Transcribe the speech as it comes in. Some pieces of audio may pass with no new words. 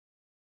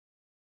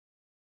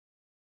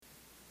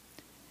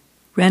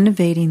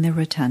Renovating the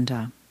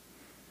Rotunda.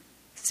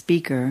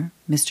 Speaker,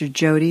 Mr.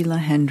 Jody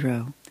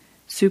Lahendro,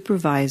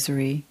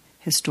 Supervisory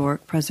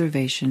Historic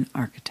Preservation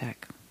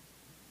Architect.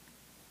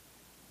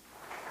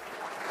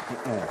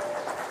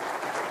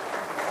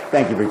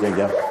 Thank you,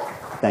 Virginia.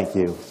 Thank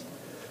you.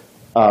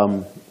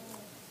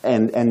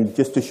 And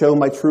just to show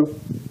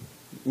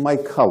my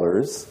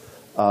colors,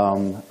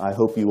 I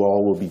hope you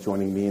all will be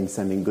joining me in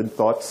sending good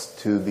thoughts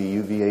to the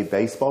UVA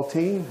baseball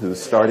team,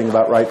 who's starting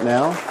about right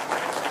now.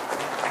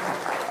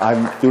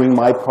 I'm doing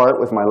my part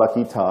with my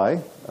lucky tie,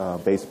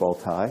 baseball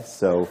tie.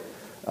 So,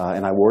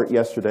 and I wore it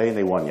yesterday, and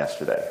they won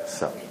yesterday.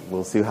 So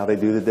we'll see how they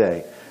do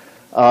today.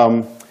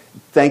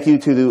 Thank you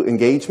to the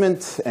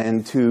engagement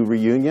and to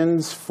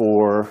Reunions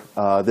for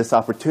this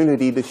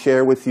opportunity to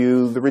share with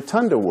you the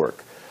Rotunda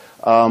work.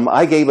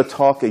 I gave a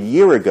talk a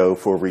year ago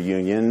for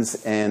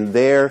Reunions, and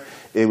there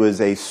it was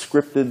a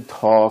scripted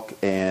talk,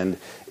 and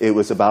it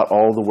was about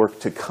all the work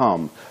to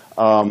come.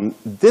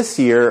 This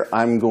year,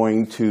 I'm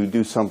going to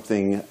do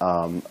something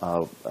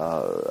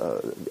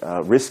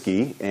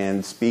risky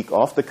and speak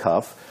off the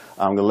cuff.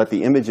 I'm going to let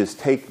the images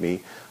take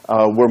me.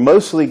 We're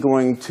mostly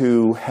going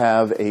to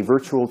have a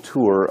virtual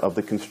tour of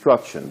the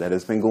construction that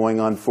has been going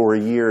on for a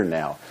year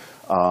now,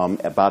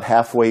 about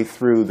halfway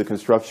through the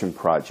construction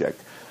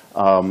project.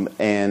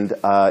 And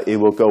it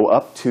will go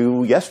up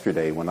to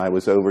yesterday when I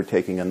was over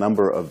taking a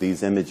number of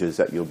these images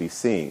that you'll be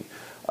seeing.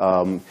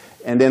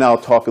 And then I'll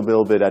talk a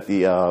little bit at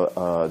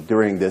the,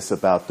 during this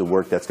about the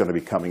work that's going to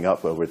be coming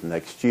up over the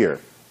next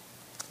year.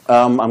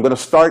 I'm going to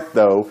start,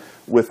 though,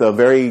 with a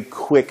very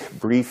quick,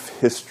 brief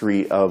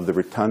history of the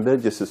Rotunda,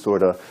 just to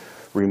sort of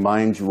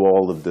remind you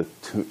all of the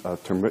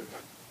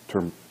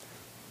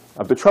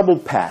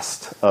troubled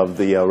past of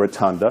the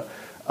Rotunda,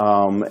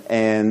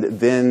 and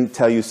then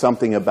tell you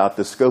something about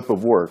the scope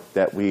of work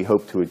that we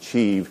hope to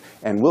achieve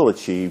and will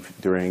achieve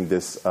during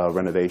this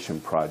renovation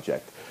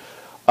project.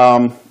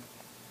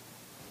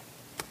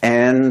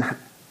 And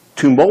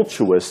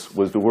tumultuous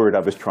was the word I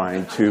was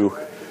trying to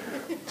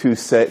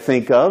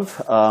think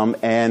of,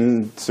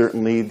 and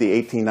certainly the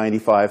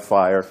 1895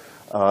 fire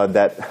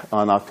that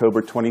on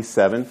October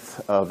 27th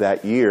of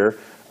that year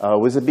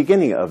was the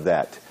beginning of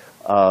that.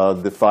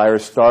 The fire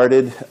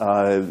started,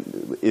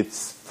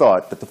 it's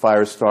thought that the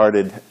fire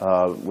started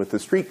with the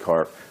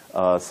streetcar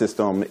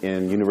system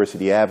in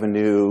University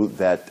Avenue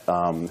that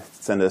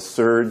sent a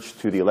surge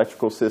to the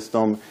electrical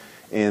system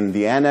in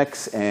the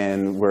annex,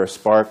 and where a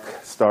spark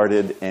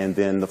started, and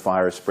then the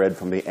fire spread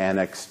from the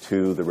annex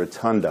to the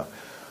Rotunda.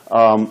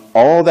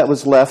 All that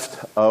was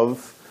left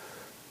of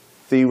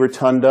the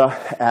Rotunda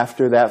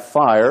after that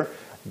fire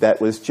that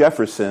was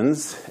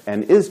Jefferson's,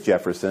 and is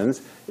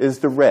Jefferson's, is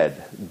the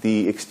red,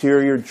 the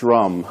exterior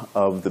drum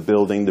of the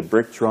building, the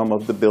brick drum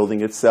of the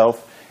building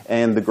itself,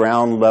 and the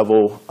ground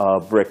level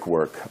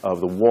brickwork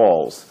of the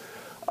walls.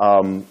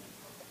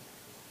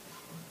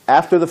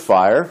 After the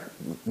fire,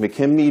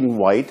 McKim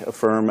White, a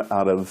firm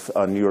out of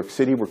New York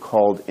City, were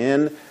called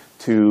in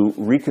to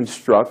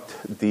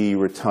reconstruct the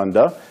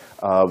Rotunda.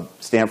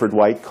 Stanford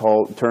White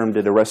termed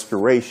it a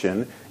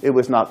restoration. It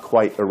was not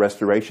quite a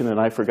restoration, and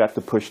I forgot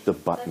to push the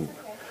button.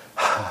 Okay.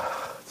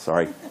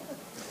 Sorry.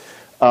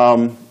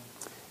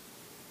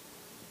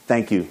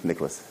 Thank you,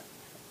 Nicholas.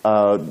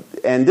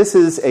 And this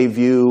is a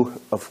view,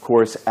 of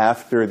course,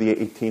 after the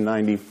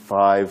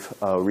 1895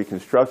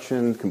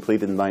 reconstruction,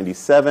 completed in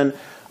 97,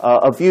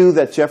 a view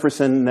that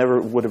Jefferson never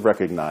would have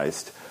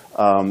recognized.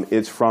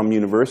 It's from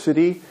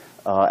University.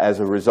 As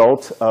a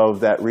result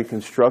of that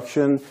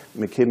reconstruction,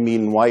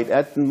 McKim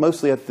White,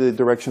 mostly at the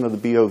direction of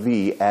the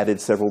BOV, added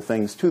several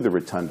things to the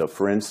Rotunda.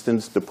 For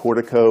instance, the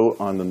portico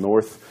on the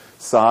north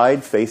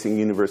side facing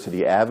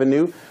University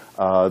Avenue,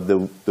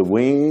 the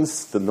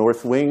wings, the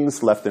north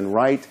wings, left and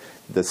right,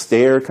 the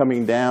stair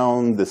coming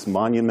down, this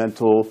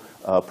monumental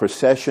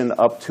procession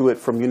up to it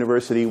from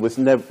University was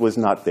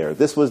not there.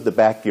 This was the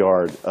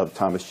backyard of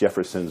Thomas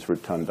Jefferson's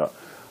Rotunda.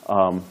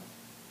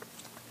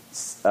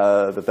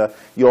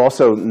 You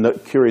also,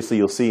 curiously,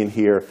 you'll see in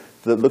here,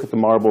 look at the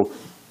marble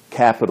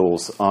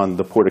capitals on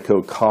the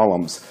portico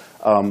columns.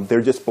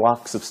 They're just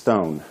blocks of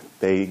stone.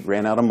 They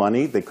ran out of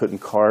money. They couldn't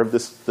carve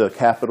the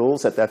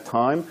capitals at that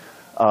time.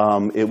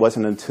 It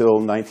wasn't until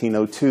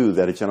 1902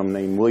 that a gentleman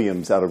named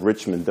Williams out of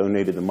Richmond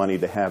donated the money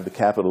to have the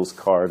capitals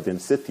carved in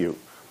situ.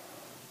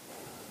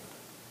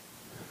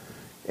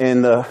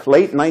 In the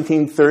late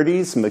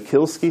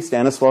 1930s,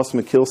 Stanislaus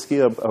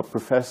Mikilski, a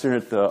professor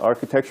at the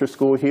architecture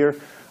school here,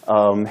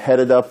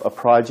 headed up a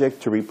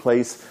project to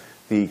replace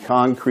the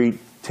concrete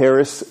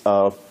terrace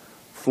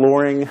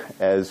flooring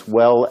as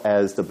well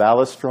as the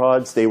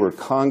balustrades. They were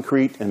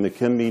concrete and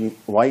McKim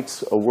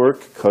White's work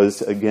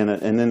because, again,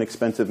 an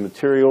inexpensive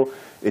material.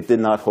 It did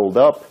not hold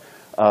up.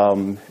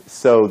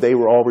 So they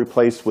were all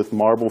replaced with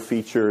marble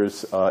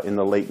features in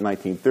the late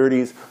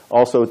 1930s.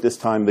 Also at this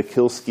time,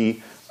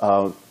 Mikilski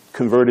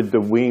converted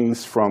the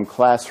wings from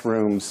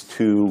classrooms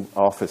to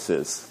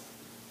offices.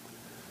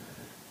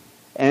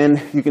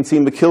 And you can see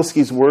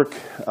Mikilski's work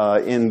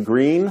in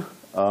green.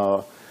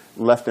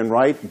 left and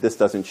right. This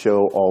doesn't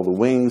show all the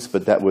wings,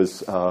 but that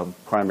was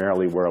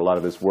primarily where a lot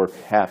of his work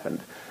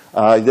happened.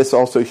 This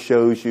also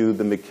shows you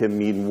the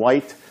McKim-Mead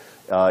White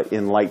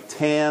in light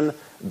tan.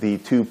 The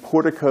two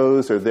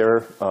porticos are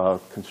their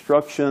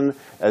construction,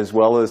 as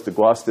well as the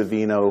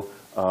Guastavino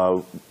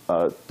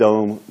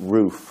dome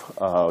roof.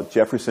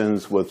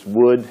 Jefferson's was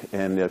wood,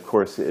 and of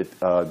course it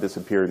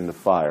disappeared in the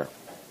fire.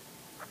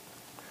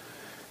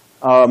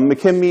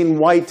 McKim-Mead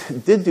White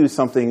did do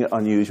something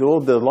unusual.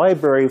 The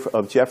library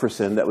of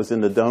Jefferson that was in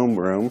the dome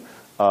room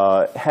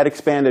had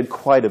expanded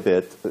quite a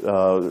bit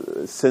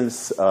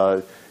since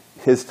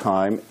his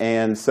time,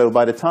 and so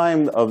by the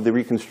time of the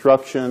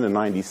reconstruction in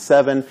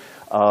 '97,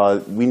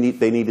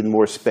 they needed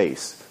more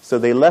space. So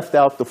they left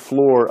out the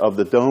floor of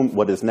the dome,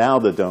 what is now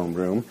the dome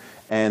room,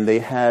 and they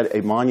had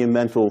a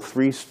monumental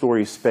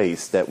 3-story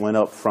space that went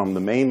up from the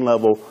main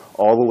level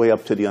all the way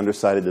up to the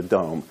underside of the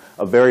dome.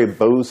 A very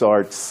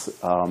Beaux-Arts,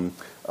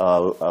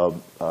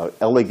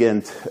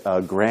 elegant,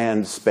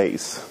 grand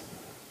space.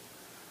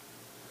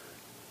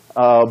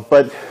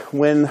 But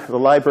when the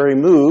library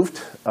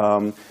moved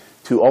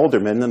to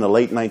Alderman in the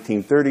late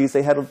 1930s,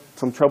 they had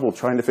some trouble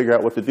trying to figure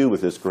out what to do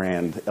with this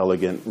grand,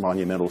 elegant,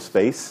 monumental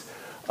space.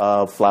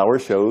 Flower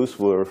shows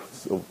were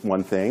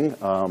one thing.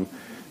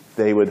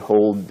 They would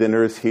hold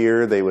dinners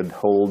here. They would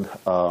hold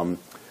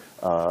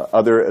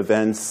other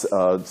events,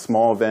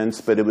 small events,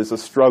 but it was a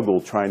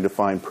struggle trying to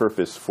find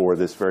purpose for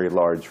this very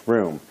large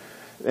room.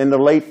 In the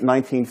late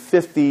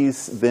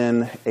 1950s,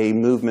 then a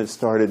movement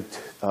started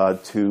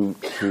to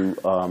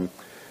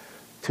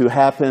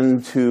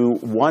happen to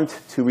want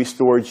to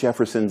restore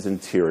Jefferson's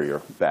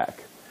interior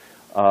back.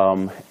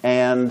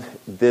 And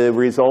the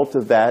result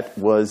of that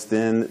was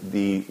then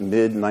the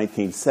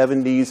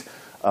mid-1970s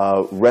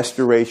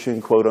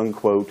restoration, quote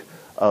unquote,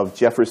 of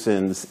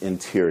Jefferson's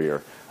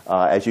interior.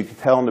 As you can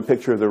tell in the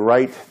picture of the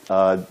right,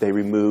 they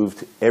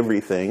removed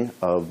everything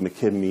of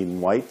McKim-Mead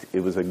White.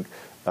 It was a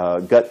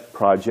gut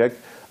project.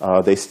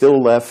 They still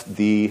left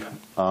the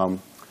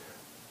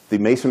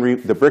masonry,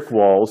 the brick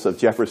walls of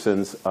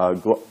Jefferson's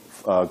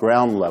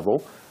ground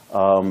level,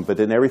 but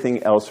then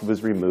everything else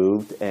was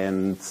removed,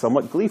 and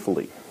somewhat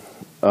gleefully.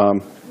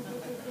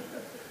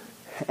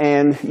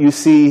 And you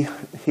see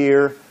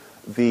here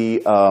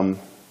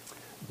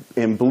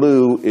in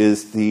blue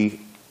is the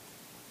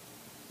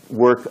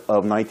work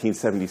of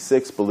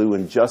 1976, Blue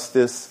and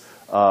Justice,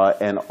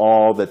 and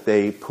all that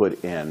they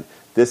put in.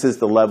 This is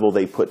the level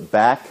they put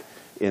back.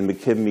 In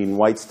McKim-Mead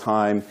White's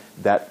time,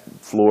 that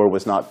floor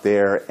was not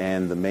there,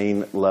 and the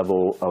main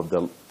level of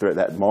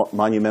that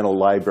monumental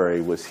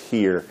library was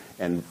here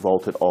and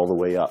vaulted all the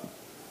way up.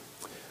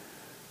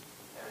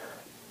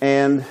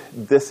 And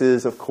this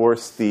is, of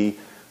course, the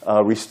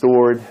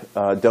restored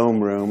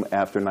dome room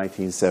after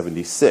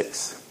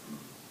 1976.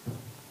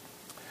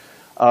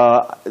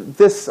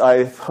 This,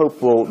 I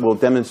hope, will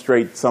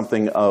demonstrate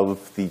something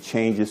of the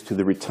changes to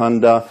the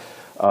rotunda.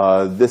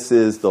 This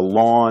is the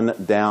lawn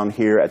down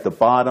here at the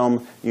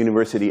bottom,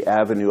 University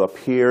Avenue up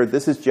here.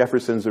 This is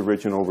Jefferson's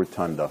original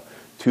rotunda.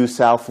 2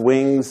 south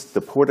wings,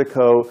 the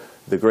portico,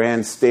 the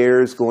grand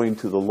stairs going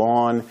to the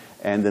lawn,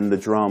 and then the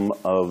drum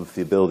of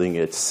the building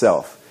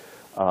itself.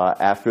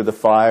 After the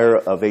fire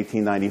of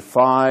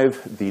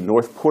 1895, the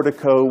north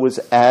portico was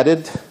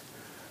added,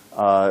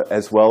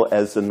 as well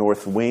as the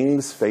north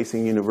wings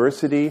facing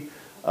University.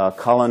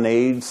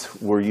 Colonnades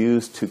were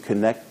used to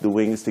connect the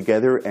wings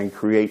together and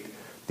create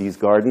these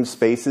garden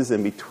spaces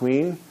in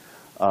between.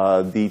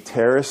 The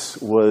terrace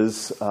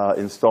was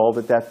installed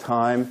at that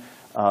time,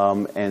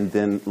 and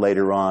then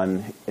later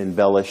on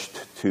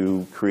embellished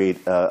to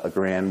create a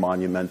grand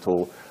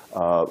monumental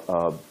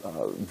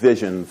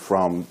vision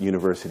from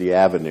University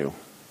Avenue.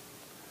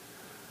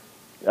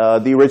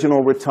 The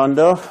original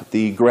rotunda,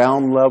 the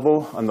ground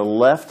level on the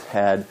left,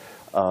 had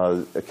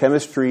a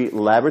chemistry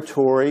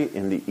laboratory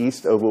in the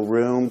east oval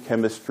room,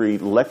 chemistry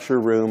lecture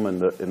room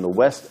in the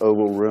west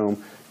oval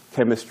room,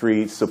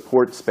 chemistry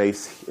support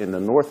space in the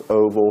north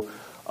oval.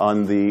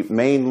 On the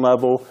main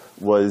level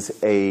was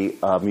a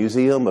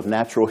museum of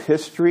natural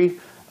history,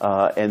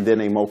 and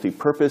then a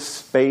multi-purpose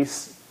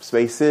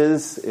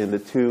spaces in the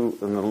two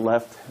on the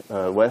left,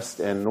 west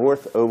and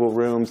north oval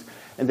rooms,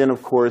 and then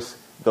of course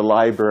the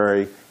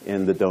library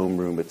in the dome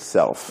room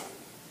itself.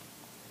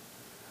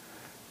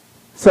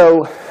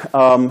 So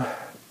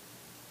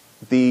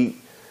the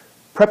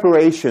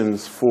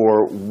preparations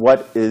for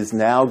what is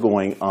now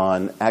going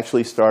on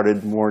actually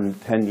started more than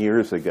 10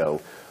 years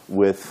ago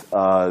with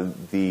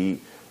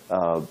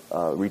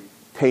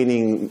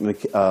retaining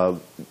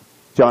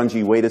John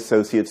G. Wade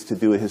Associates to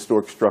do a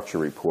historic structure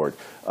report.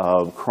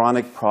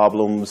 Chronic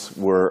problems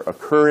were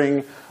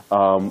occurring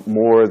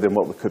more than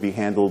what could be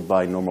handled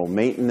by normal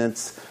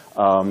maintenance,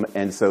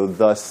 and so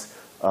thus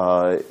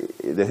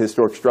the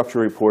historic structure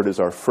report is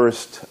our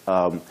first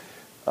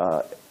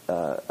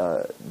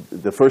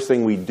the first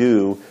thing we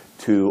do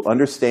to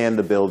understand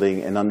the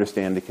building and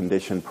understand the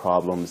condition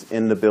problems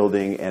in the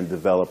building and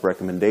develop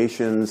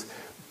recommendations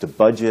to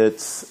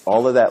budgets.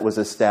 All of that was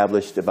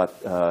established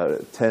about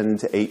 10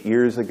 to 8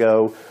 years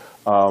ago.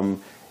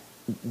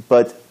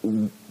 But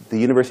the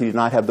university did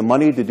not have the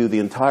money to do the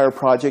entire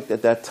project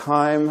at that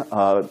time,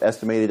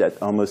 estimated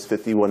at almost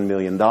 $51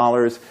 million.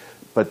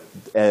 But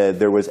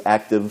there was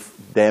active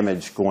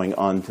damage going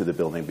on to the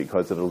building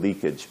because of the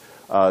leakage.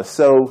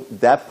 So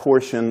that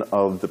portion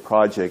of the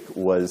project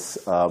was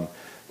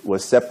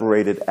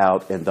separated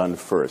out and done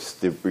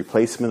first. The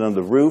replacement of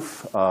the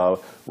roof,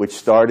 which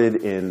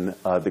started in,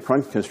 the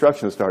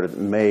construction started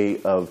in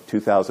May of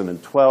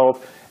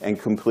 2012 and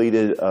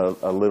completed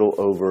a little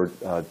over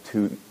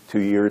 2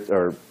 years,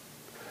 or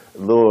a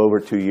little over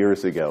 2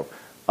 years ago.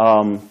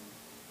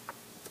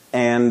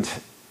 And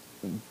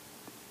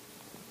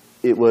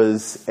it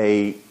was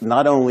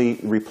not only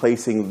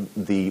replacing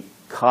the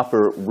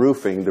copper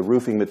roofing, the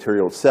roofing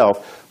material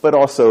itself, but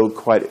also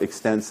quite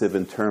extensive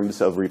in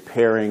terms of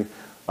repairing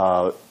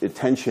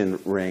tension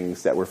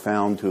rings that were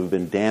found to have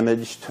been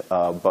damaged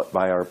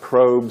by our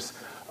probes,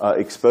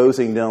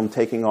 exposing them,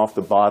 taking off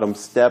the bottom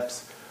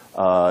steps,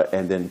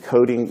 and then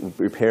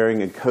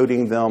repairing and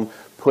coating them,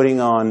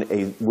 putting on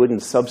a wooden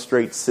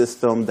substrate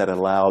system that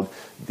allowed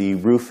the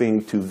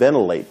roofing to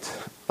ventilate.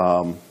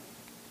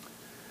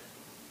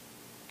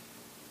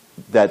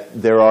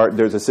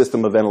 There's a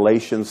system of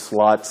ventilation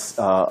slots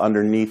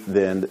underneath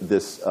then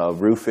this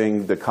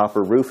roofing, the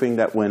copper roofing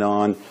that went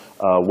on.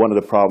 One of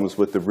the problems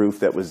with the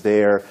roof that was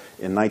there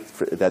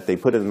that they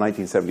put in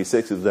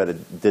 1976 is that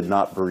it did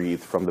not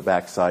breathe from the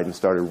backside and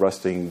started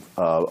rusting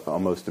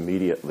almost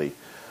immediately.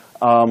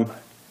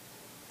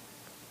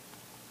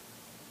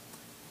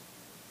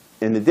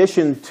 In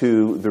addition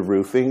to the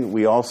roofing,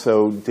 we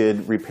also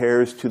did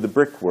repairs to the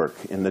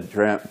brickwork in the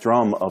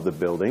drum of the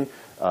building,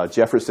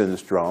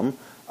 Jefferson's drum.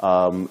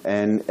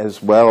 And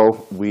as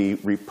well, we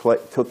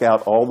took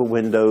out all the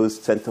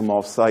windows, sent them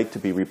off-site to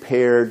be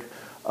repaired,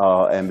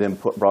 and then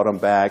brought them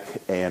back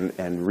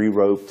and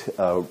re-roped,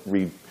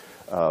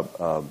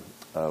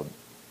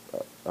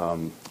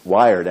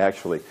 wired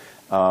actually,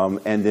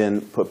 and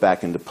then put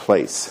back into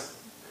place.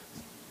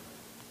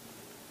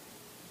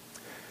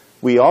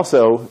 We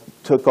also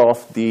took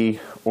off the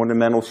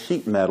ornamental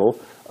sheet metal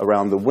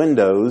around the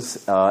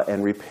windows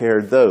and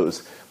repaired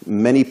those.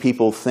 Many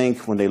people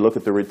think when they look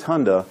at the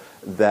rotunda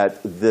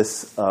that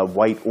this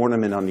white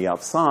ornament on the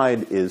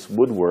outside is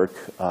woodwork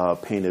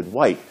painted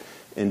white.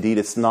 Indeed,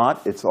 it's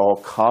not. It's all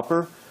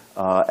copper.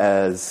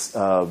 As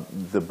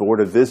the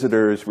Board of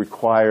Visitors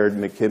required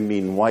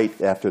McKinney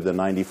White after the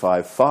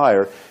 '95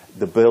 fire,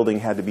 the building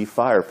had to be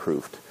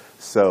fireproofed.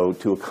 So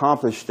to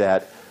accomplish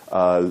that,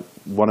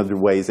 one of the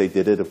ways they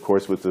did it, of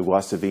course, was the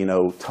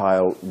Wasavino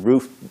tile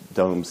roof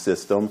dome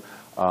system.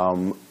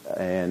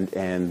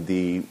 And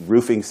the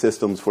roofing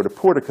systems for the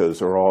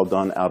porticos are all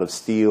done out of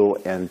steel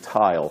and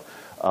tile.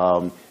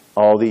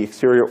 All the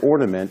exterior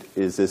ornament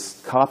is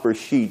this copper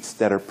sheets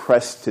that are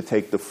pressed to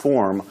take the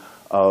form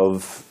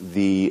of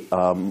the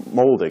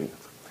molding.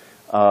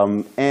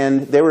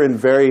 And they were in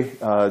very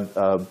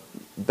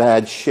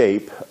bad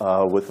shape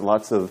with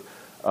lots of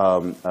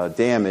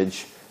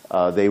damage.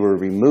 They were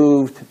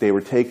removed. They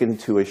were taken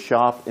to a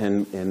shop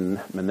in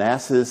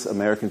Manassas,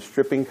 American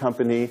Stripping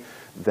Company,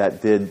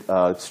 that did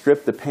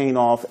strip the paint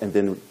off and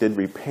then did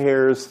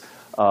repairs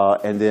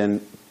and then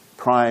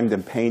primed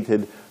and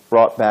painted,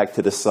 brought back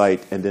to the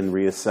site, and then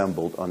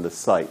reassembled on the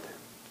site.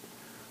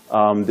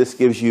 This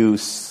gives you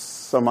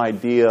some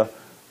idea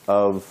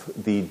of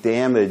the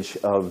damage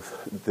of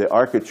the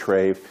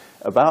architrave.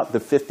 About the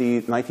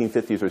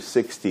 1950s or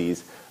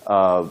 60s,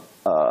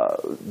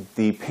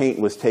 the paint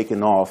was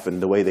taken off, and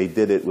the way they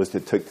did it was to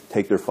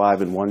take their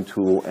 5-in-1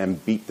 tool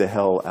and beat the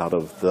hell out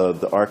of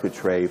the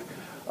architrave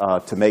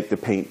to make the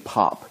paint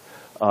pop.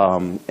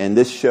 And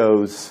this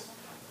shows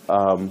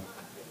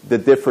the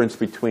difference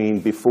between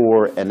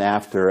before and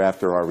after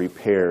our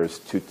repairs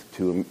to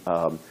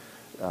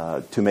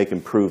make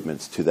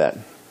improvements to that.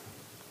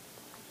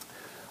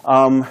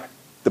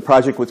 The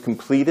project was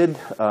completed,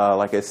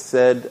 like I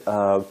said,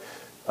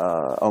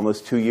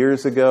 almost 2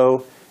 years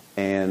ago,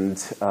 and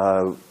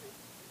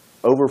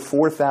over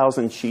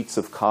 4,000 sheets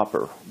of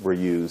copper were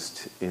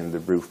used in the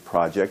roof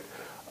project.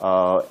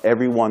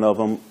 Every one of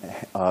them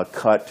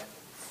cut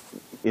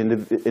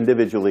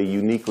individually,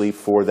 uniquely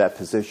for that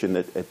position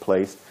it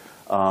placed.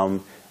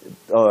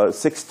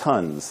 6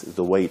 tons is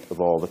the weight of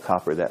all the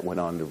copper that went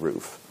on the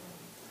roof.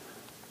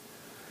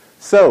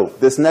 So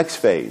this next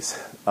phase,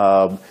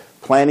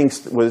 planning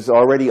was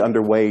already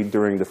underway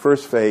during the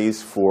first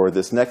phase for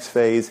this next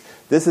phase.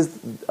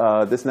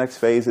 This next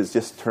phase is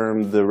just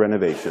termed the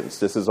renovations.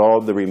 This is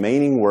all the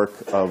remaining work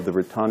of the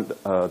rotunda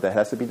that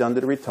has to be done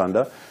to the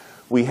rotunda.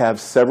 We have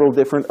several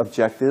different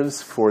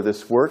objectives for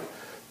this work.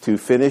 To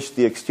finish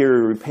the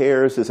exterior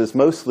repairs, this is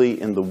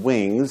mostly in the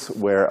wings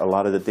where a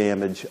lot of the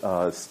damage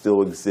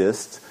still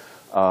exists.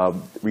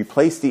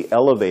 Replace the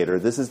elevator.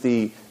 This is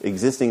the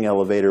existing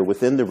elevator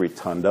within the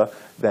rotunda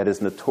that is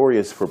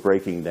notorious for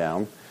breaking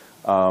down.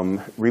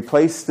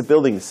 Replace the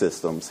building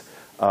systems.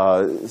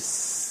 A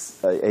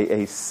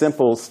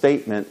simple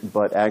statement,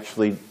 but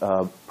actually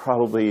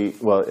probably,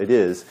 well, it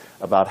is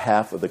about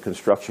half of the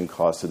construction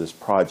cost of this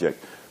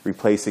project.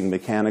 Replacing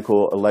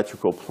mechanical,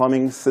 electrical,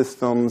 plumbing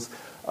systems,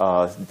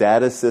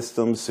 data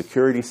systems,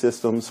 security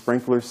systems,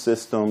 sprinkler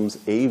systems,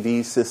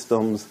 AV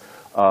systems.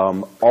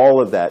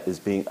 All of that is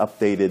being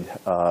updated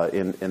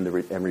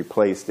and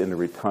replaced in the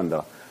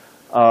Rotunda.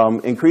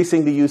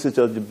 Increasing the usage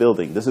of the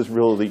building. This is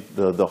really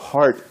the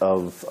heart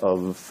of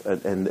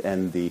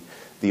the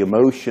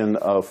emotion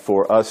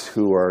for us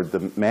who are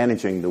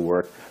managing the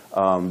work.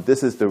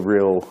 This is the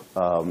real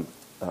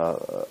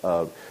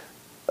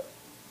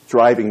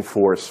driving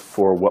force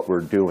for what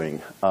we're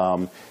doing.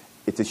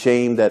 It's a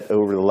shame that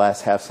over the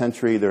last half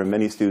century, there are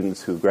many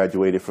students who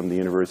graduated from the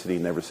university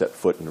and never set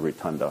foot in the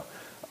Rotunda.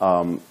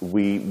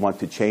 We want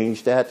to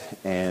change that,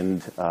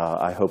 and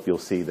I hope you'll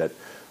see that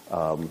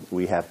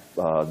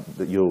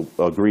that you'll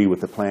agree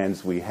with the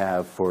plans we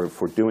have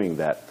for doing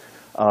that.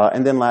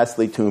 And then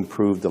lastly, to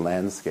improve the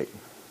landscape.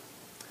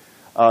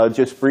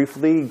 Just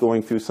briefly,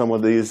 going through some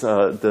of these,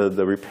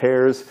 the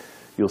repairs,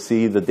 you'll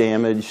see the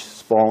damage,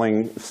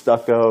 spalling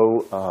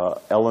stucco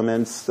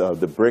elements,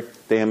 the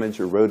brick damage,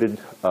 eroded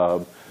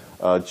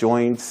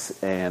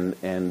joints,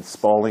 and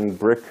spalling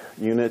brick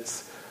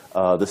units,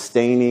 the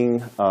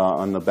staining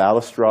on the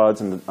balustrades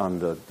and on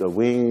the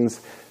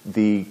wings,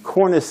 the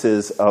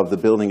cornices of the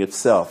building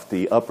itself,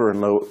 the upper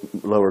and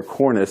lower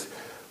cornice.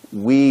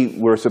 We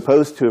were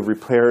supposed to have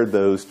repaired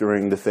those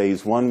during the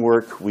Phase 1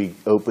 work. We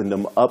opened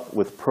them up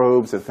with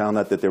probes and found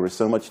out that there was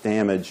so much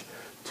damage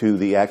to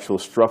the actual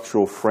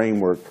structural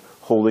framework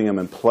holding them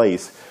in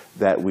place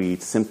that we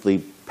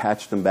simply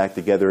patched them back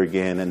together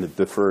again and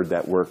deferred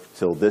that work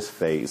till this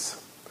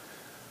phase.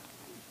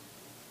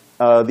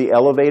 The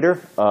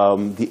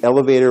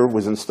elevator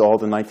was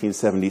installed in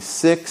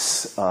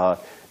 1976.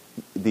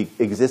 The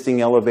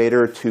existing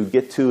elevator, to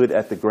get to it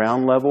at the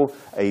ground level,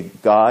 a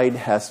guide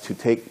has to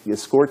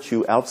escort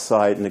you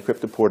outside in the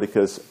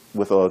cryptoporticus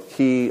with a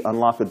key,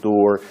 unlock a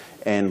door,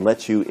 and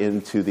let you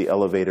into the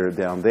elevator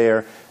down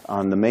there.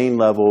 On the main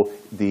level,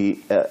 the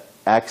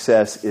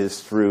access is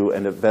through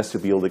a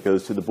vestibule that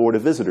goes to the Board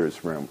of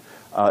Visitors room.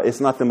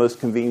 It's not the most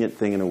convenient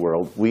thing in the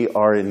world. We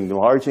are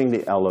enlarging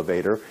the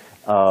elevator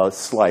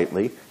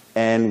slightly,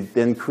 and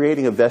then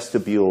creating a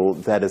vestibule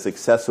that is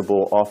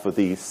accessible off of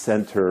the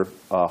center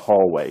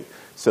hallway,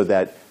 so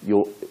that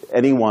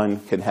anyone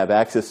can have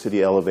access to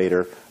the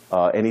elevator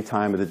any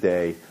time of the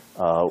day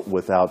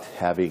without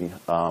having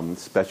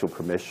special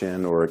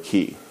permission or a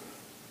key.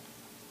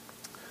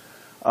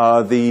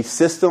 The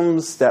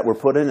systems that were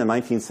put in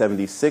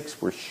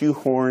 1976 were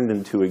shoehorned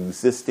into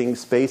existing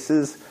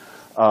spaces.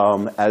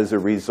 As a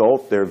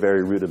result, they're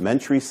very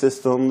rudimentary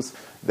systems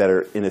that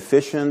are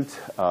inefficient,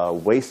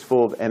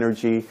 wasteful of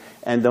energy,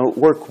 and don't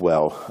work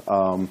well,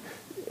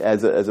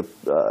 as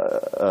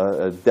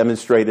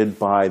demonstrated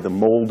by the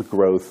mold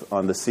growth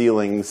on the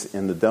ceilings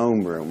in the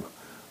dome room.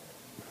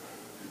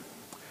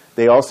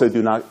 They also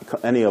do not,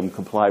 any of them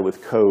comply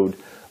with code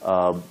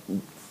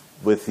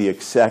with the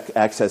exact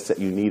access that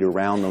you need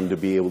around them to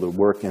be able to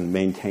work and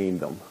maintain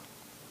them.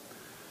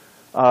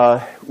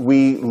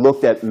 We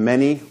looked at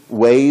many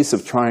ways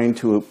of trying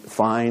to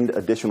find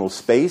additional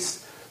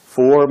space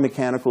for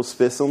mechanical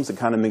systems, the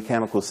kind of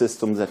mechanical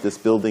systems that this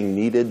building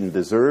needed and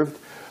deserved.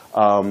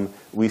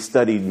 We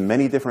studied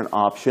many different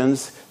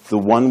options. The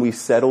one we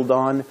settled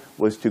on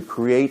was to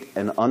create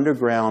an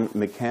underground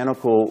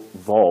mechanical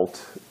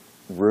vault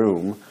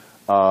room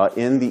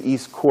in the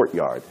East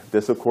Courtyard.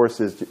 This, of course,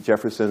 is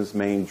Jefferson's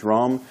main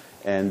drum,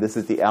 and this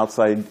is the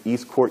outside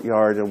East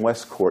Courtyard and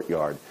West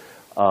Courtyard.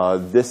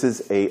 This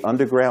is an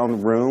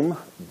underground room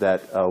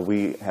that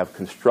we have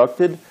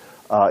constructed.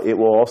 It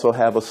will also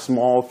have a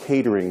small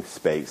catering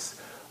space.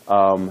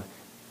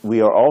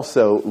 We are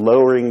also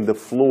lowering the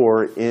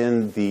floor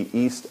in the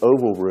East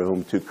Oval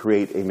Room to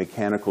create a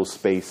mechanical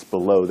space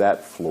below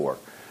that floor.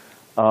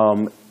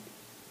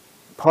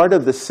 Part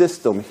of the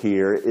system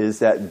here is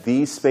that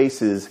these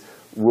spaces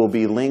will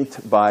be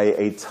linked by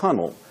a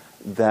tunnel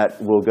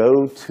that will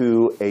go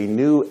to a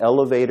new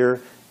elevator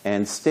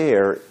and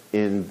stair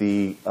in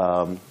the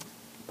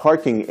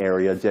parking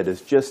area that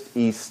is just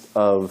east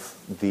of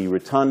the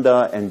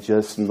Rotunda and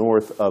just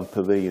north of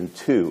Pavilion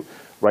 2.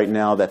 Right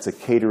now, that's a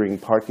catering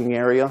parking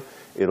area.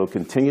 It'll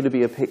continue to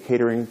be a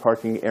catering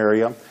parking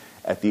area.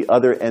 At the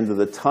other end of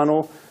the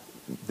tunnel,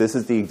 this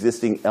is the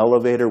existing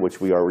elevator,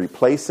 which we are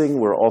replacing.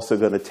 We're also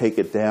going to take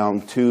it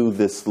down to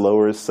this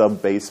lower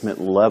sub-basement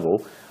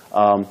level.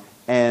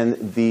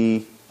 And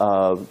the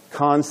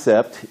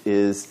concept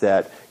is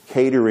that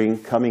catering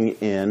coming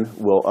in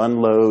will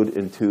unload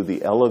into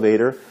the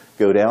elevator,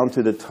 go down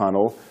to the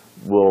tunnel,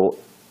 will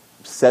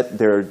set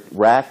their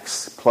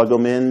racks, plug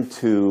them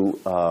into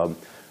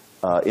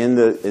in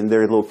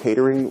their little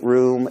catering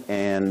room,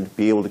 and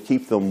be able to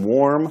keep them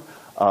warm.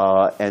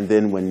 And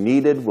then when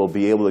needed, we'll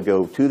be able to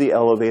go to the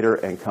elevator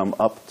and come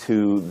up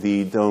to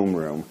the dome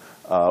room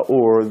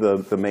or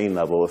the main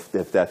level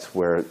if that's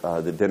where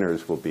the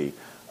dinners will be.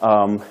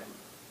 The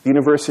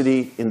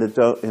university in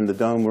the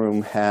dome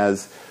room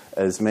has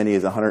as many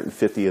as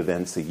 150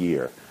 events a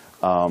year.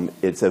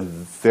 It's a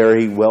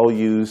very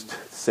well-used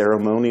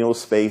ceremonial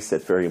space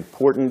that's very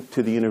important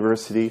to the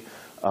university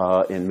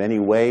in many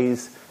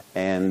ways,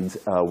 and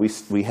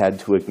we had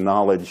to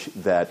acknowledge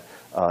that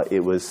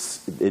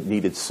it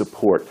needed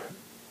support.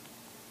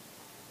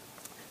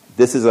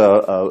 This is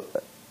a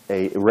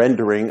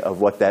rendering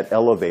of what that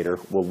elevator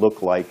will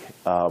look like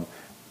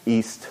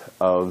east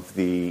of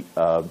the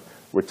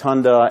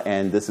Rotunda,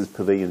 and this is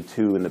Pavilion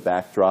 2 in the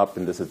backdrop,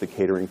 and this is the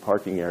catering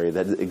parking area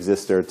that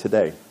exists there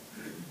today.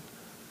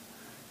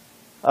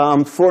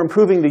 For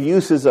improving the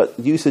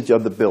usage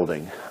of the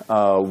building,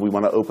 we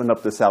want to open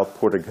up the south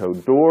portico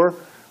door,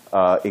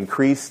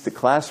 increase the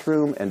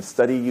classroom and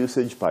study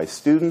usage by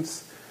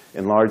students,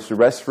 enlarge the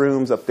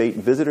restrooms, update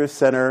visitor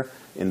center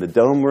in the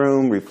dome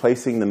room,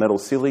 replacing the metal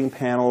ceiling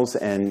panels,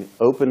 and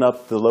open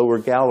up the lower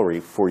gallery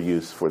for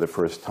use for the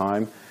first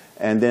time,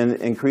 and then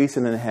increase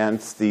and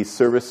enhance the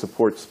service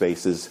support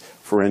spaces,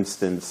 for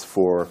instance,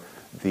 for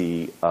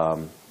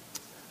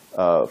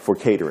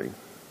catering.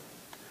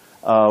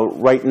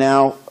 Right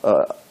now,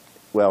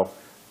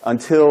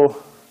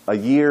 until a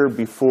year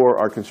before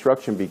our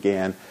construction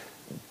began,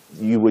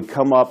 you would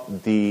come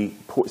up the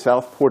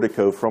south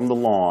portico from the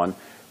lawn,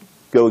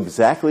 go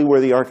exactly where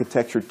the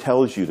architecture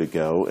tells you to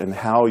go and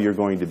how you're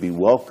going to be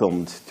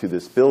welcomed to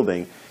this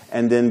building,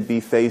 and then be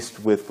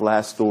faced with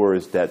glass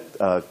doors that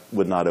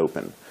would not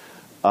open.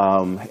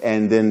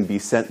 And then be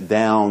sent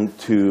down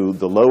to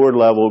the lower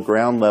level,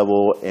 ground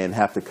level, and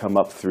have to come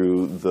up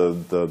through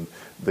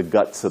the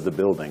guts of the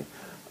building.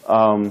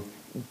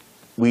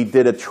 We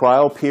did a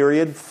trial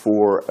period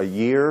for a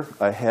year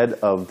ahead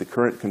of the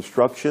current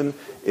construction.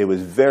 It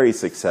was very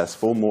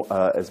successful.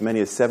 As many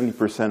as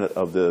 70%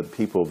 of the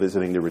people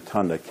visiting the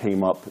Rotunda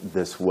came up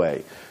this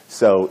way.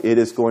 So it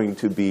is going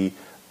to be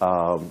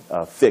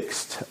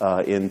fixed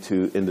in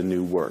the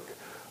new work.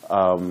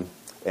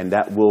 And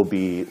that will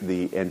be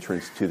the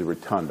entrance to the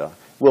Rotunda.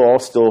 We'll all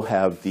still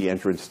have the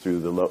entrance through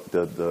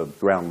the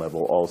ground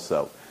level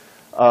also.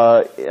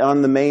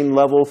 On the main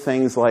level,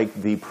 things like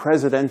the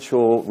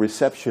presidential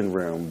reception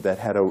room that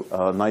had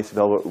a nice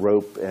velvet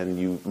rope and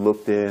you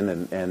looked in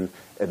and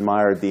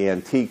admired the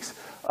antiques,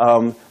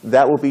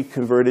 that will be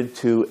converted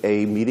to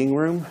a meeting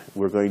room.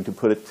 We're going to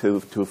put it to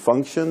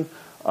function.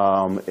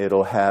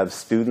 It'll have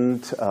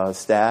student,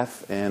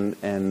 staff, and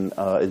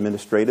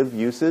administrative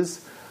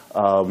uses.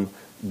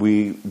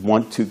 We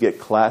want to get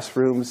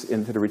classrooms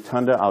into the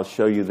Rotunda. I'll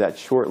show you that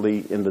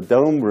shortly. In the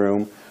dome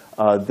room,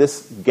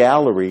 this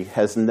gallery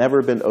has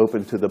never been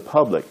open to the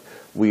public.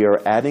 We are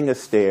adding a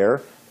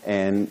stair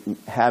and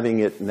having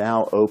it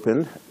now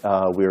open.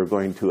 We are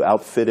going to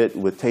outfit it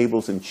with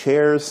tables and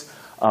chairs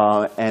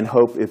and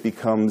hope it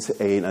becomes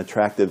an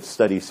attractive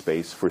study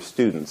space for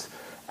students.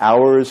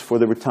 Hours for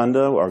the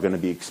Rotunda are going to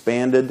be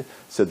expanded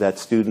so that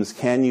students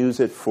can use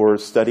it for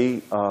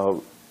study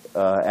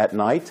at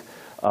night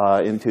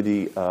into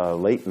the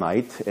late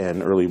night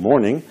and early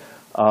morning.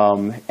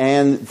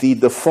 And the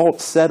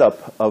default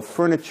setup of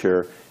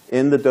furniture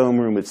in the dome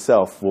room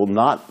itself will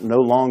no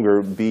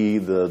longer be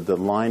the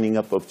lining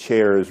up of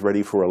chairs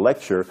ready for a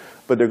lecture,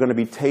 but they're going to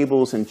be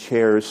tables and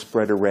chairs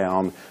spread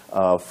around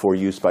for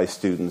use by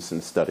students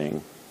in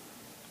studying.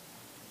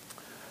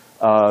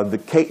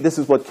 This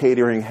is what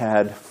catering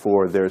had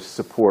for their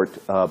support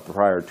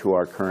prior to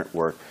our current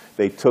work.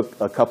 They took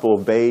a couple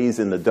of bays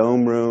in the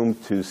dome room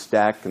to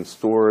stack and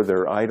store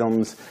their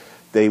items.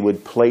 They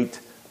would plate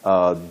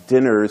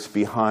dinners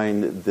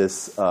behind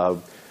this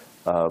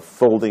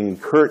folding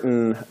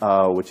curtain,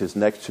 which is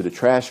next to the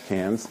trash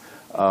cans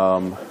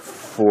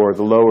for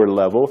the lower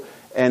level.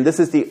 And this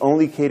is the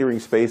only catering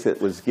space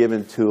that was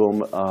given to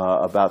them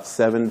about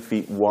 7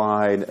 feet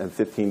wide and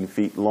 15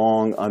 feet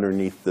long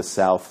underneath the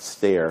south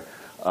stair.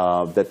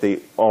 All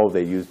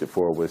they used it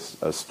for was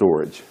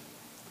storage.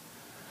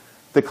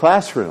 The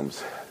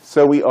classrooms.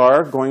 So we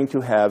are going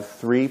to have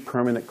 3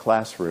 permanent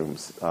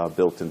classrooms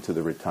built into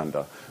the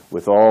Rotunda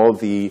with all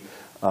the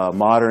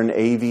modern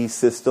AV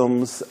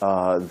systems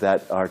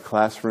that our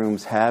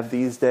classrooms have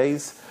these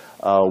days.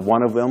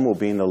 One of them will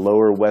be in the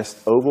lower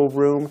west oval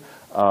room.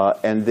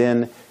 And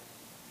then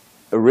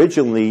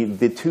originally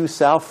the 2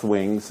 south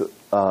wings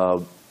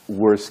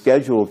were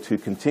scheduled to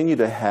continue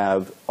to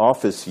have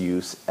office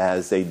use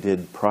as they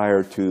did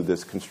prior to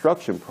this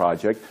construction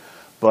project.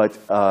 But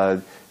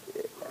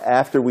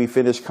after we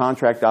finished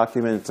contract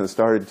documents and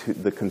started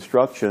the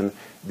construction,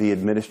 the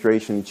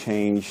administration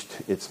changed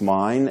its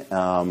mind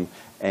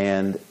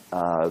and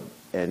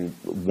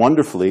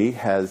wonderfully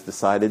has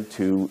decided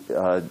to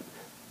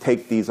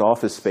take these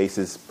office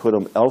spaces, put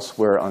them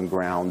elsewhere on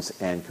grounds,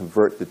 and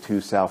convert the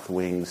 2 south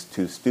wings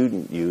to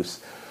student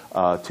use.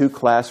 2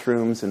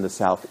 classrooms in the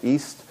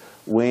southeast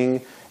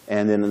wing,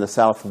 and then in the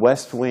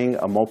southwest wing,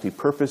 a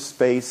multi-purpose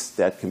space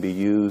that can be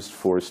used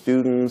for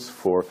students,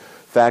 for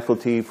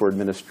faculty, for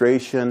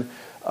administration.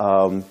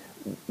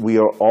 We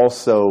are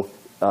also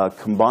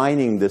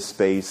combining this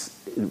space.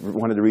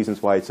 One of the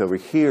reasons why it's over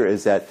here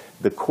is that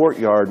the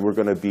courtyard we're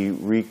going to be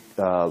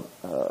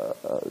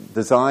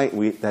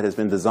that has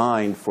been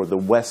designed for the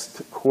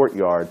west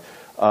courtyard.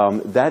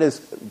 That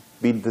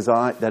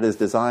is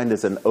designed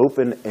as an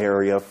open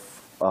area,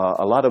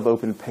 a lot of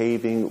open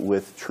paving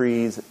with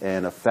trees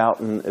and a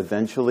fountain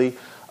eventually,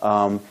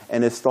 and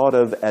it's thought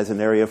of as an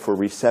area for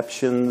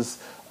receptions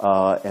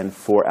and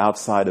for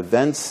outside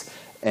events.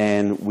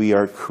 and we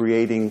are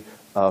creating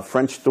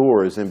French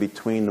doors in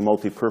between the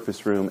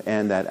multipurpose room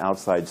and that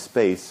outside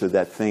space so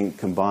that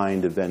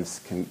combined events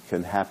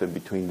can happen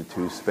between the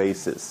two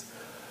spaces.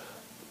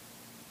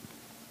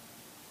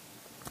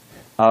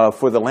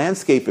 For the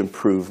landscape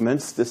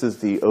improvements, this is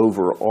the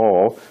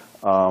overall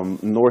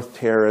North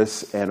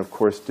Terrace and, of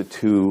course, the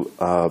two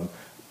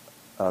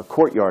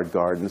courtyard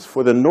gardens.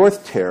 For the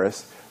North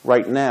Terrace,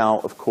 right now,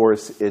 of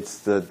course, it's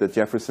the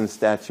Jefferson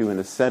statue in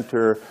the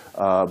center,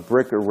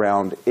 brick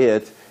around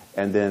it,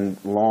 and then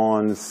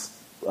lawns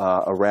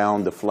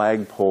around the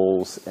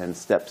flagpoles and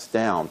steps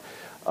down.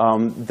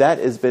 That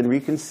has been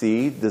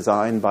reconceived,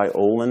 designed by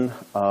Olin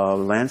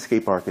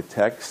Landscape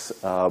Architects,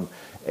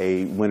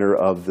 a winner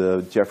of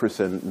the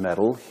Jefferson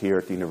Medal here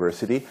at the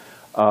university,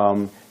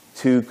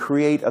 to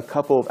create a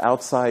couple of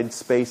outside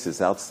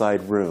spaces,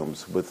 outside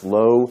rooms with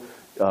low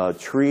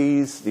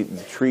trees,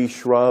 tree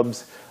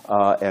shrubs,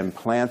 and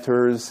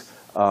planters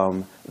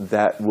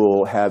that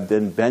will have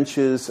then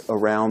benches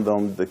around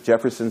them. The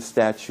Jefferson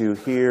statue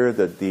here,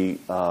 the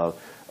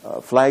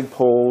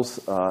flagpoles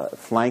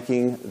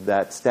flanking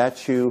that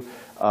statue,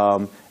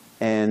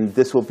 and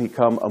this will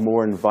become a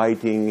more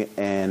inviting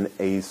and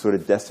a sort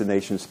of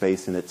destination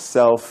space in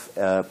itself,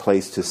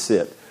 place to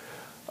sit.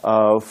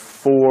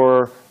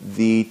 For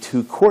the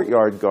two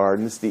courtyard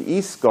gardens, the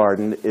east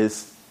garden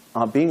is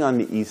being on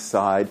the east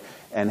side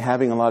and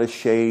having a lot of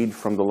shade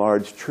from the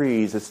large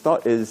trees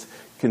is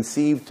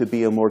conceived to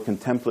be a more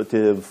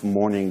contemplative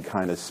morning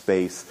kind of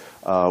space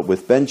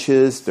with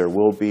benches. There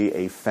will be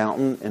a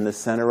fountain in the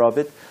center of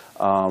it.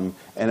 And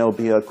it'll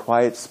be a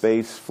quiet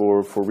space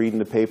for reading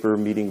the paper,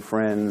 meeting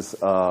friends,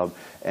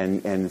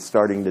 and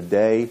starting the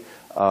day.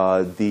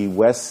 The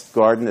West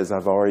Garden, as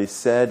I've already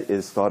said,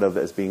 is thought of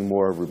as being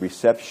more of a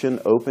reception,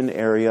 open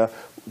area,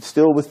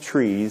 still with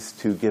trees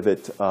to give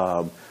it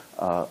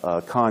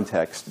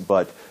context,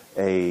 but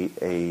a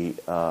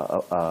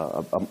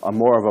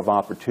more of an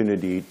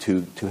opportunity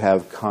to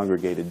have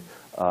congregated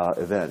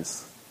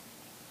events.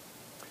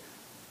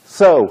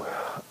 So,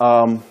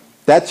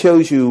 that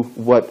shows you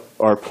what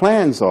our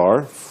plans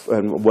are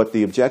and what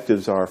the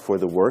objectives are for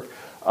the work.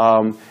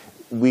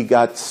 We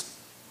got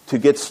to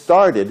get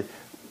started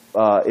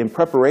in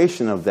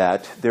preparation of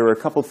that. There were a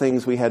couple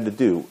things we had to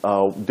do.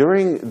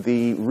 During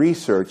the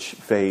research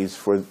phase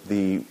for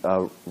the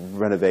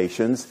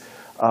renovations,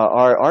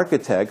 our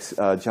architects,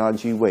 John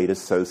G. Wade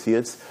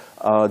Associates,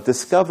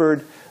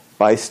 discovered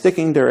by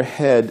sticking their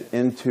head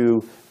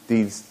into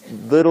these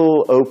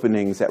little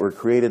openings that were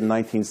created in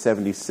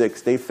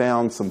 1976, they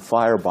found some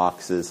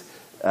fireboxes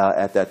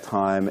at that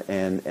time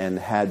and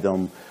had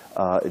them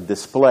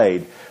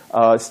displayed.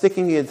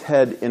 Sticking its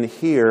head in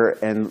here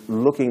and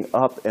looking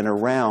up and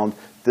around,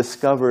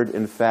 discovered,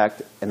 in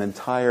fact, an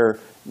entire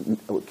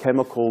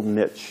chemical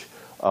niche.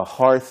 A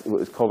hearth, it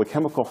was called a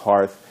chemical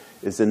hearth,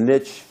 is a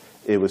niche.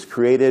 It was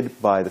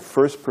created by the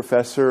first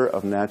professor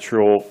of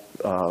natural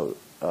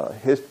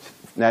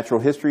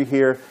history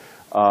here,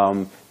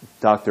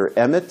 Dr.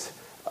 Emmett,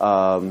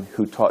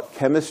 who taught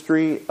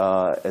chemistry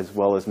as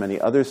well as many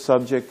other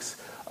subjects.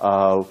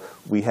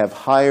 We have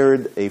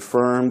hired a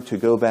firm to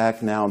go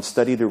back now and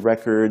study the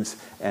records,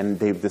 and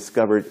they've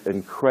discovered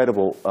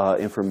incredible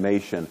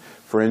information.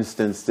 For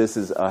instance, this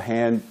is a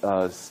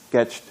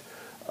hand-sketched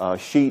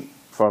sheet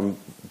from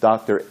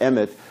Dr.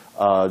 Emmett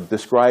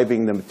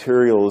describing the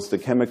materials, the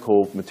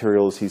chemical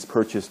materials he's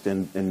purchased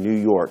in New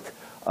York,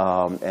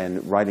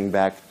 and writing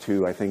back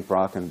to, I think,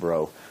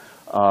 Brockenbrough.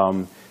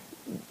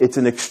 It's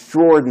an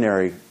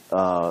extraordinary,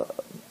 the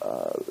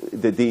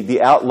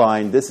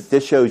outline,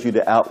 this shows you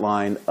the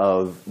outline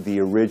of the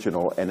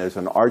original, and there's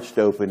an arched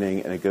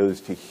opening, and it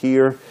goes to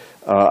here.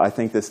 I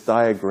think this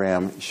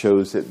diagram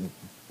shows it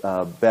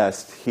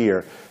best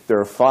here. There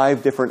are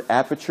 5 different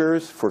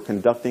apertures for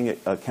conducting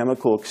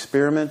chemical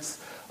experiments.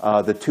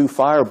 The 2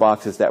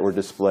 fireboxes that were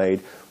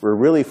displayed were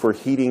really for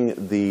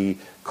heating the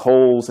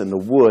coals and the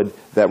wood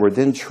that were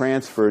then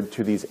transferred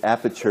to these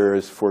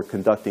apertures for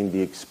conducting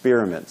the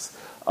experiments.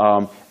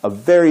 A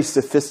very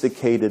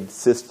sophisticated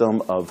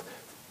system of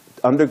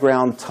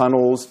underground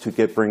tunnels to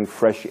bring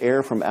fresh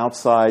air from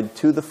outside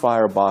to the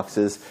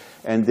fireboxes,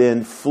 and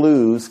then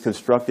flues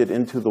constructed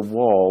into the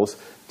walls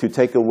to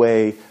take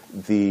away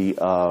the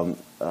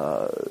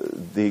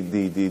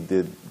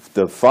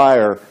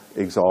fire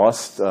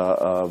exhaust,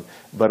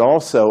 but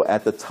also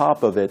at the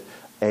top of it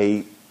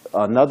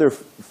another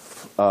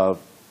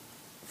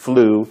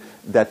flue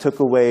that took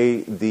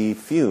away the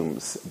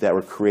fumes that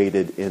were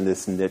created in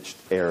this niched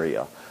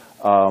area.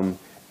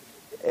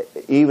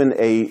 Even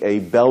a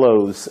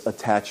bellows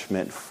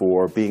attachment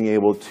for being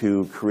able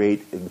to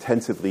create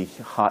intensively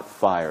hot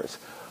fires.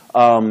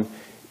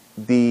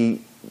 The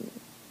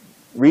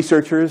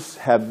researchers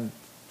have,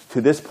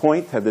 to this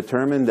point, have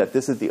determined that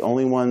this is the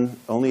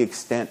only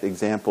extant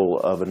example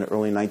of an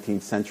early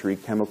 19th century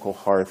chemical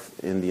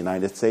hearth in the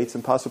United States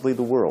and possibly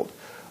the world.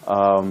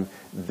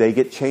 They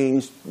get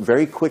changed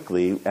very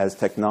quickly as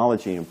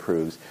technology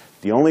improves.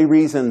 The only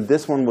reason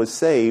this one was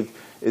saved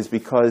is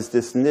because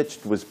this niche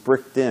was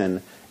bricked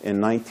in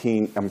in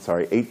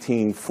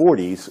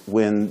 1840s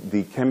when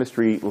the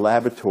chemistry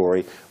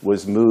laboratory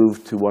was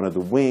moved to one of the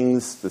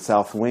wings, the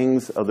south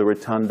wings of the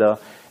rotunda.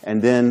 And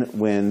then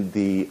when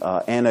the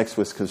annex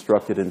was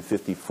constructed in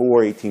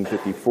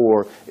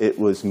 1854, it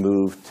was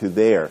moved to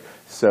there.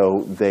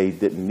 So they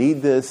didn't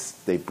need this,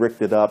 they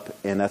bricked it up,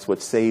 and that's what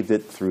saved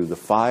it through the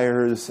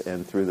fires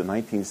and through the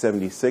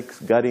 1976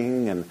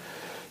 gutting. And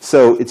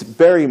so it's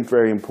very,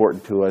 very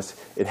important to us.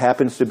 It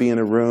happens to be in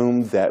a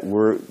room that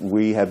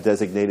we have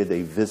designated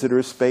a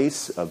visitor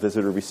space, a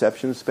visitor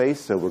reception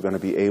space, so we're going to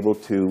be able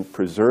to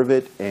preserve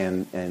it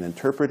and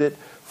interpret it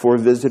for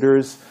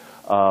visitors.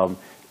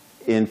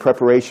 In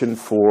preparation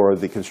for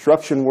the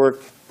construction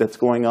work that's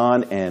going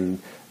on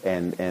and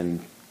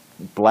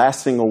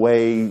blasting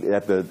away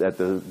at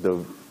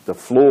the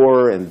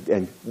floor and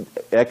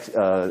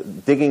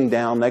digging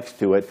down next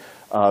to it,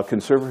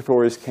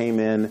 conservators came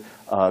in,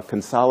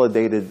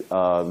 consolidated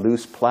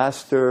loose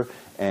plaster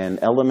and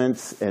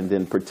elements, and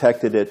then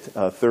protected it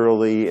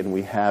thoroughly, and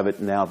we have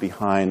it now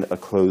behind a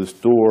closed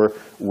door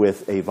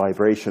with a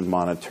vibration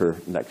monitor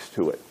next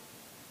to it.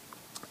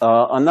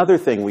 Another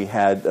thing we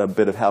had, a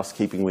bit of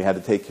housekeeping we had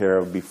to take care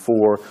of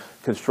before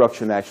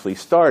construction actually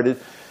started,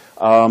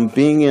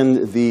 being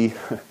in the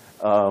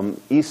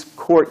East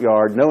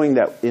Courtyard, knowing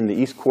that in the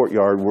East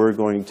Courtyard we're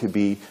going to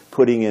be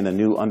putting in a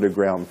new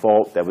underground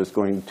vault that was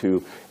going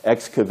to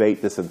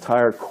excavate this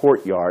entire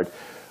courtyard,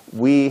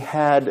 we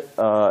had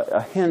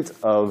a hint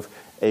of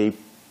a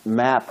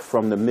map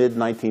from the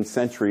mid-19th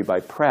century by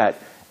Pratt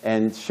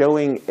and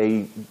showing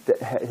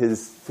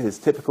his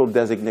typical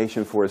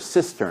designation for a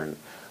cistern.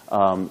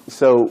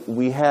 So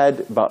we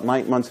had about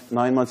 9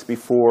 months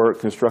before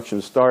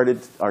construction started,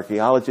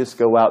 archaeologists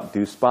go out,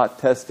 do spot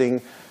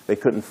testing. They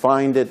couldn't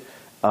find it.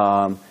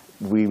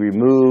 We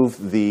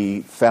removed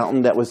the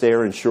fountain that was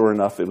there, and sure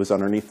enough, it was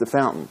underneath the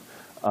fountain.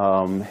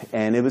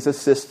 And it was a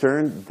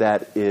cistern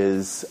that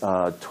is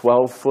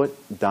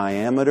 12-foot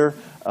diameter,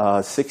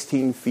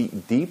 16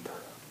 feet deep,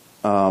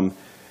 and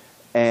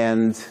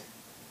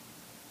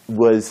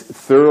was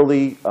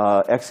thoroughly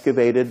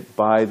excavated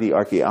by the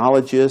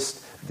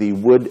archaeologists. The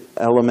wood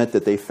element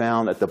that they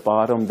found at the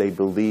bottom, they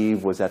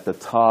believe, was at the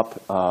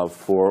top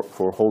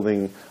for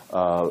holding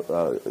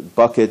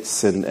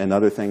buckets and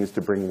other things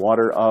to bring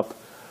water up.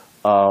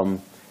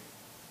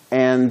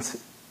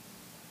 And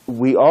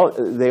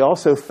they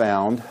also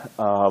found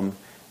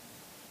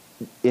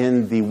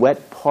in the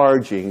wet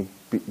parging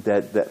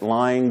that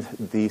lined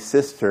the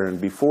cistern,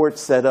 before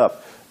it's set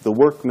up, the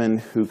workmen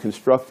who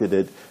constructed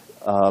it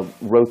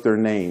wrote their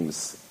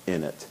names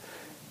in it.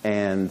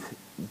 And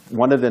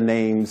one of the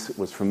names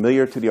was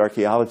familiar to the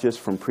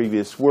archaeologists from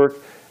previous work.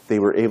 They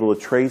were able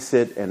to trace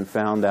it and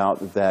found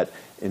out that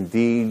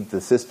indeed the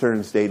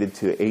cisterns dated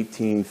to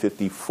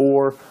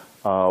 1854,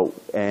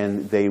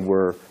 and they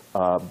were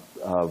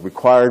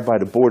required by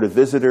the Board of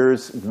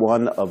Visitors,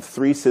 one of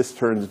 3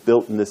 cisterns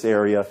built in this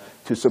area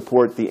to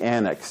support the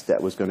annex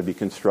that was going to be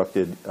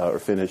constructed or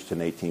finished in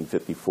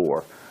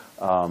 1854.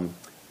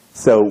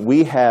 So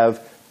we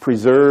have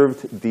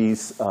preserved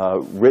these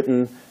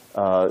written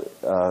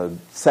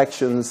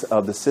sections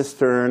of the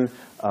cistern,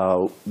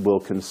 we'll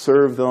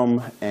conserve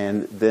them,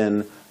 and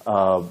then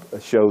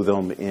show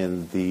them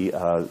in the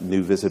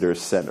new visitor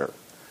center.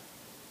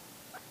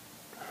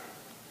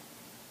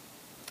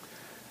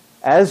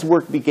 As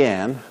work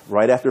began,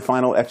 right after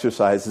final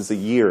exercises a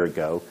year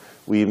ago,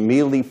 we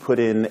immediately put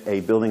in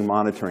a building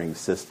monitoring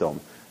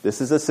system.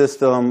 This is a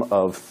system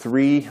of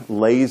 3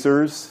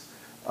 lasers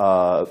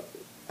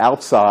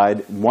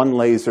outside, 1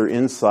 laser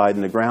inside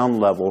in the ground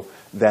level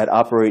that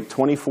operate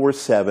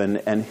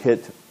 24/7 and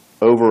hit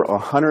over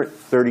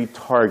 130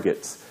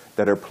 targets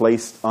that are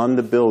placed on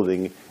the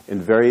building in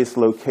various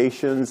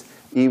locations,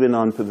 even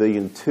on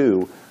Pavilion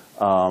 2.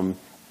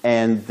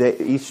 And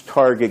each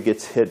target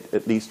gets hit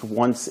at least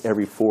once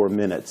every 4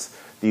 minutes.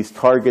 These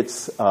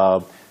targets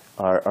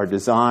are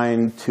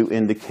designed to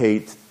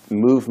indicate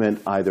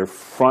movement either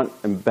front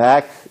and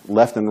back,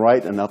 left and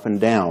right, and up and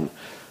down.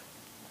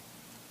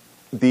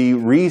 The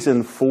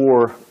reason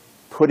for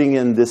putting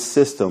in this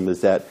system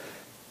is that,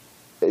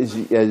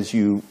 as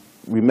you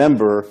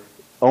remember,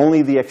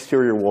 only the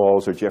exterior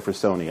walls are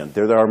Jeffersonian.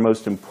 They're our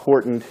most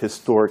important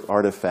historic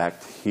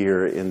artifact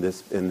here in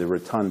the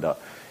rotunda.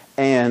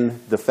 And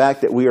the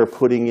fact that we are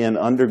putting in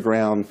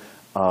underground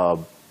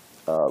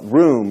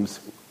rooms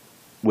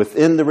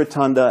within the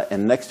rotunda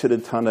and next to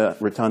the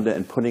rotunda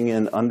and putting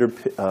in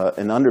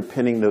and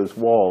underpinning those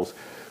walls,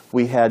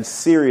 we had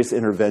serious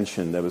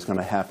intervention that was going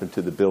to happen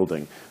to the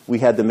building. We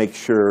had to make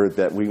sure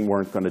that we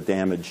weren't going to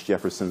damage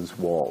Jefferson's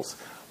walls.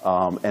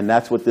 And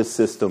that's what this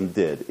system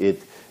did.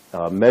 It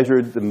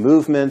measured the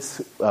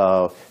movements.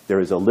 There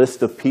is a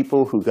list of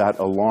people who got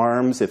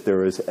alarms if there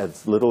was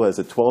as little as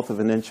 1/12 of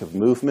an inch of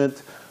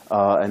movement.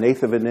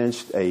 1/8 of an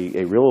inch,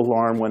 a real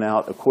alarm went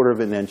out. 1/4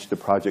 of an inch, the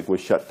project was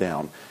shut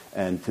down,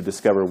 and to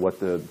discover what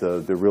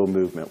the real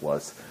movement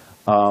was.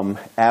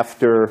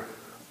 After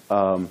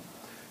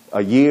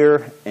a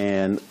year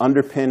and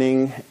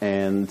underpinning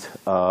and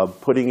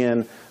putting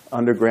in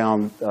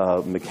underground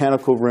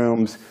mechanical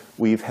rooms.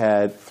 We've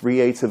had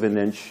 3/8 of an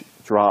inch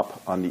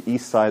drop on the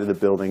east side of the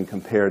building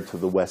compared to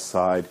the west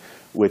side,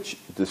 which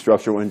the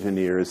structural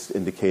engineers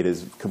indicate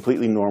is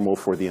completely normal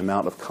for the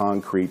amount of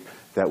concrete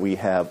that we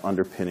have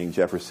underpinning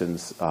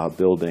Jefferson's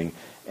building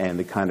and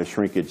the kind of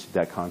shrinkage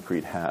that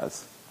concrete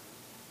has.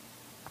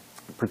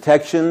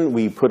 Protection,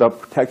 we put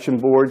up protection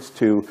boards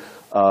to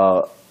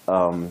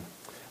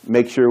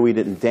make sure we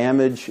didn't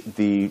damage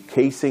the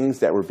casings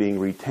that were being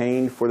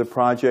retained for the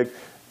project,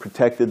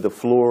 protected the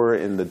floor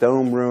in the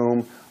dome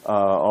room,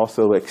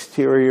 also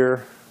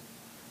exterior,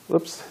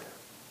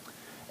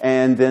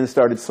 and then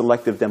started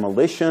selective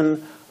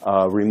demolition,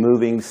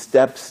 removing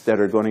steps that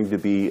are going to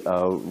be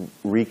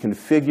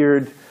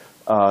reconfigured,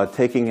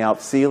 taking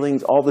out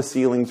ceilings. All the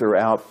ceilings are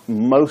out.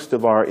 Most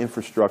of our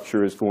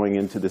infrastructure is going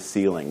into the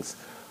ceilings.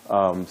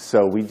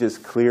 So we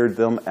just cleared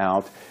them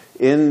out.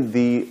 In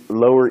the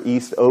lower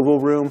east oval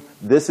room,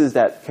 this is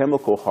that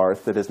chemical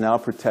hearth that is now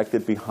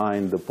protected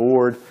behind the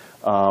board,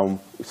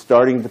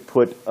 starting to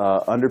put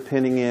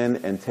underpinning in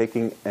and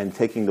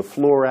taking the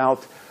floor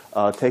out.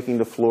 Taking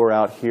the floor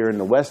out here in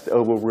the west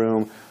oval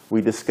room,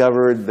 we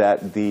discovered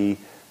that the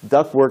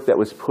ductwork that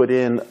was put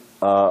in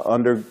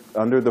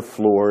under the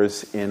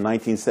floors in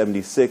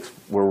 1976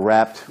 were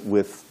wrapped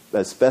with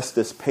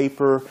asbestos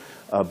paper,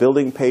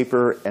 building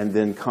paper, and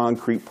then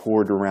concrete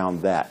poured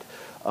around that,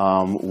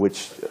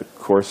 which of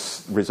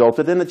course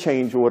resulted in a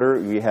change order.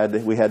 We had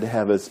to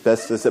have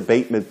asbestos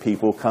abatement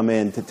people come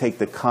in to take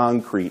the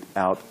concrete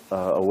out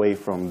away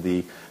from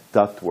the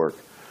ductwork.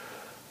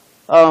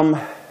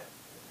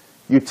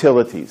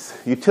 Utilities.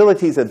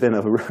 Utilities have been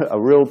a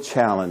real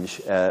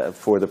challenge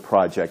for the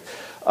project.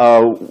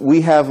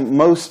 We have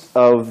most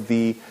of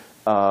the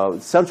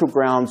central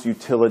grounds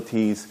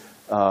utilities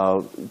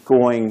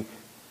going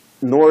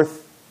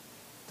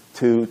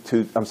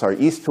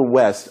east to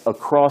west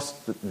across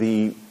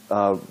the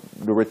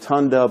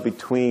rotunda,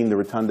 between the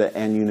rotunda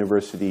and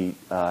University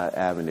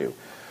Avenue.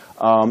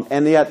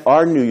 And yet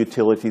our new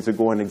utilities are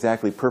going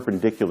exactly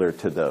perpendicular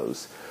to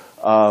those.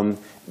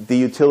 The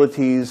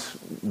utilities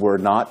were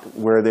not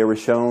where they were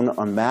shown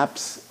on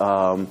maps.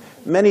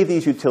 Many of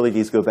these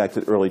utilities go back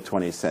to the early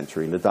 20th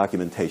century, and the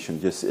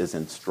documentation just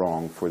isn't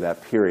strong for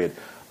that period.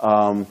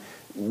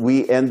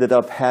 We ended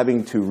up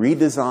having to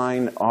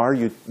redesign our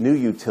new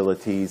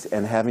utilities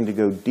and having to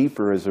go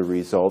deeper as a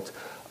result.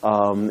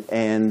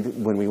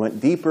 And when we went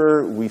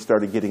deeper, we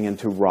started getting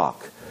into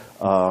rock.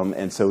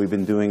 And so we've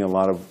been doing a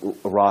lot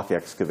of rock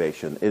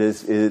excavation.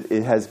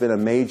 It has been a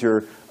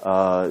major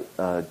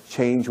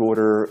change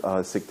order,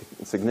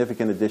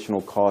 significant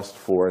additional cost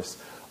for us,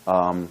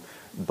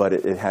 but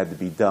it had to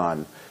be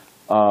done.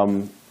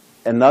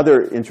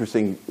 Another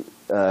interesting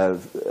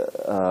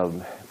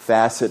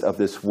facet of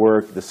this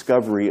work,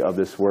 discovery of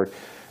this work,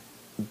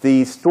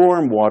 the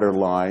stormwater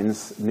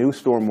lines, new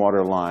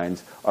stormwater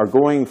lines, are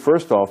going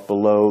first off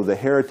below the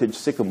heritage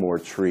sycamore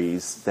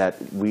trees that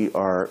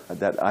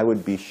I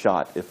would be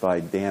shot if I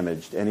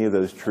damaged any of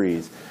those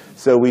trees.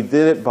 So we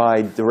did it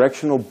by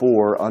directional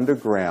bore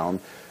underground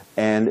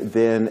and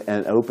then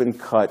an open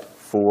cut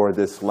for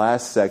this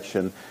last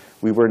section.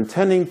 We were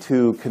intending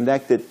to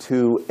connect it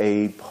to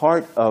a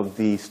part of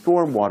the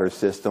stormwater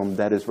system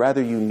that is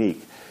rather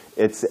unique.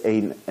 It's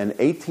an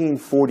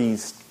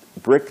 1840s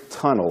brick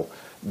tunnel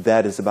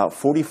that is about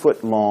 40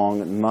 foot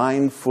long,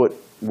 9 foot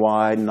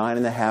wide,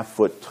 9.5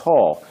 foot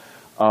tall.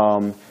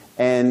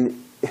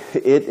 And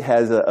it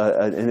has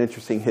an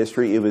interesting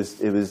history. It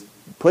was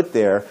put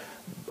there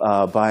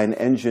by an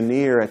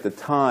engineer at the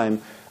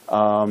time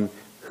and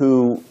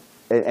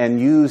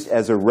used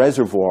as a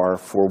reservoir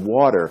for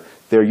water.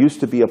 There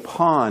used to be a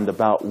pond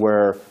about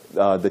where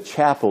the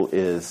chapel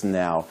is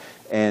now.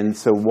 And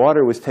so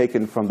water was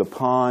taken from the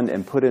pond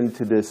and put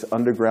into this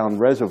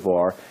underground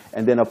reservoir,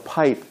 and then a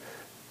pipe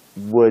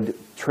would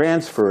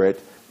transfer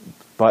it,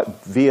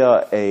 but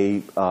via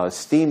a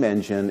steam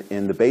engine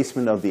in the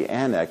basement of the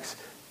annex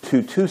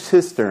to 2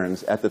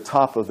 cisterns at the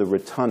top of the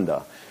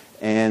rotunda.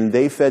 And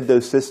they fed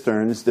those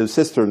cisterns. Those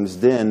cisterns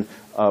then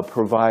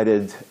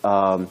provided,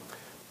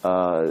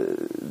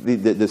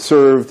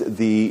 served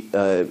the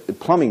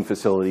plumbing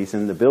facilities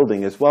in the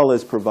building, as well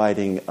as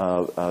providing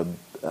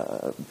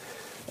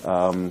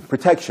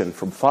protection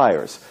from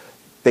fires.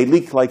 They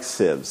leaked like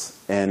sieves,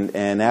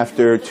 and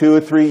after 2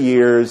 or 3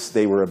 years,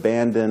 they were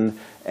abandoned,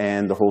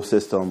 and the whole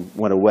system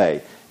went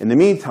away. In the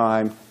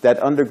meantime,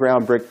 that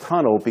underground brick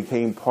tunnel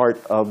became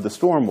part of the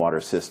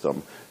stormwater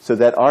system, so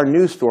that our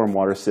new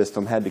stormwater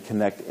system had to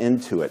connect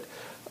into it.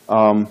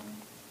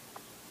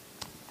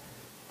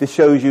 This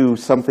shows you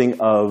something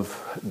of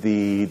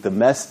the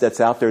mess that's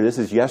out there. This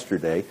is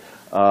yesterday.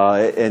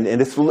 And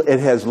it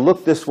has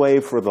looked this way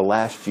for the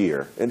last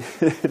year, and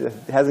it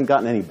hasn't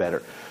gotten any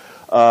better.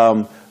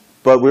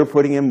 But we're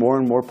putting in more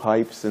and more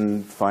pipes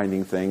and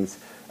finding things.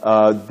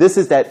 This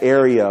is that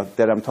area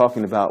that I'm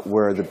talking about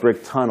where the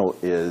brick tunnel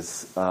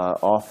is,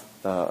 off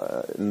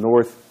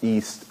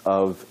northeast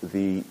of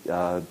the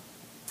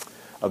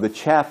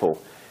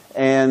chapel.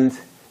 And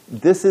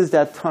this is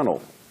that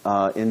tunnel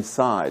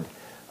inside.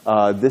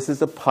 This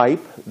is a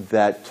pipe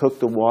that took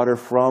the water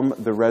from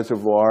the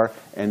reservoir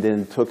and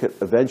then took it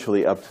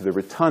eventually up to the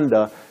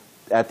rotunda.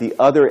 At the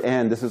other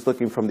end, this is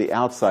looking from the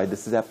outside,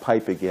 this is that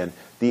pipe again.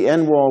 The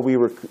end wall we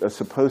were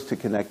supposed to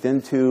connect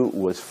into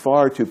was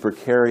far too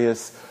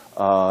precarious.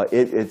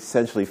 It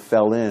essentially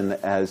fell in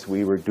as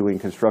we were doing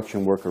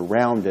construction work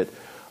around it.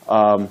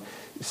 But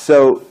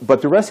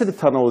the rest of the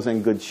tunnel is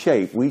in good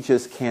shape. We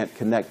just can't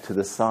connect to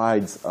the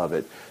sides of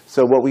it.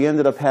 So what we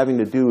ended up having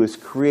to do is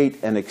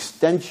create an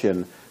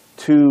extension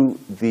to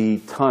the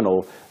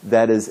tunnel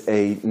that is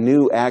a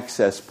new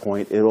access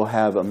point. It'll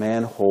have a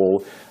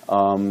manhole,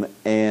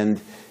 and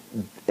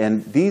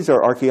these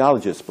are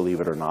archaeologists,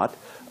 believe it or not.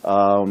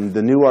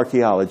 The new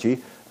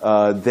archaeology,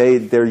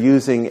 they're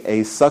using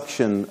a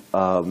suction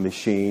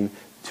machine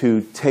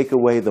to take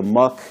away the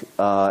muck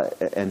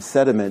and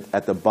sediment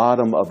at the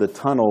bottom of the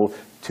tunnel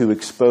to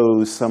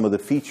expose some of the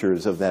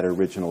features of that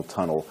original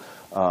tunnel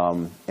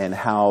and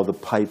how the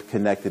pipe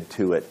connected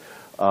to it.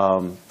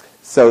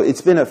 So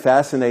it's been a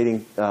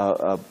fascinating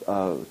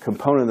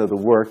component of the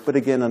work, but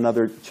again,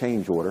 another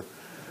change order.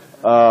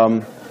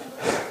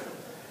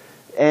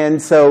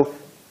 And so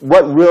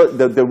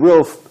the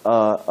real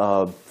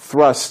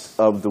thrust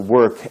of the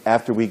work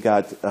after we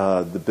got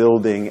the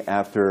building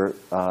after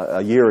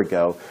a year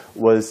ago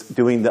was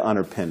doing the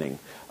underpinning.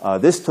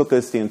 This took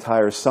us the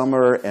entire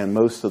summer and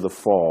most of the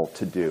fall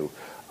to do.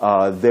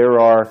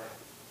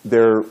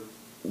 There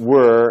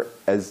were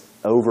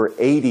over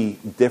 80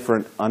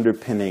 different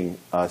underpinning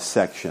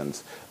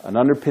sections. An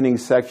underpinning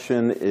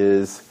section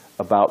is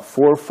about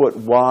 4 foot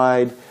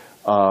wide,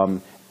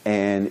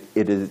 and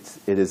it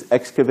is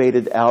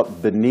excavated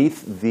out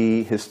beneath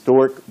the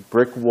historic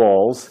brick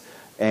walls,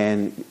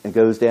 and it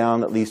goes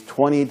down at least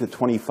 20 to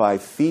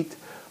 25 feet.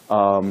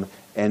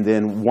 And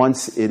then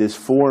once it is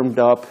formed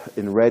up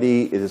and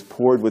ready, it is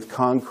poured with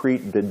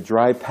concrete, then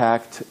dry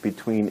packed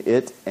between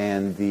it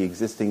and the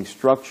existing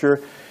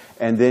structure.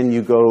 And then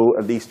you go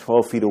at least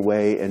 12 feet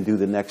away and do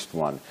the next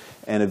one.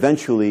 And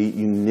eventually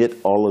you knit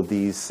all of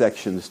these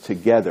sections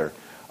together.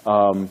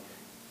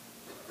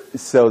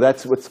 So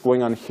that's what's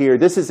going on here.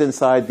 This is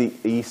inside the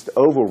East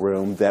Oval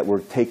Room that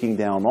we're taking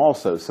down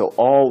also. So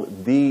all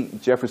the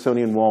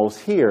Jeffersonian walls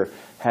here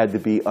had to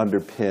be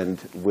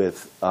underpinned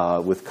with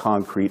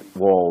concrete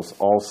walls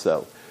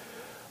also.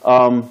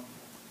 And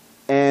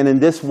in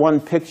this one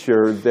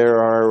picture, there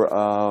are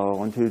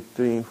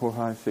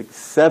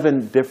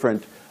 7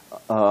 different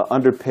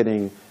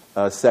underpinning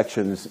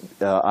sections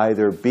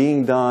either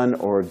being done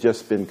or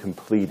just been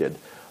completed.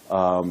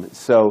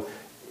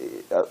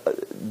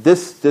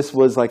 This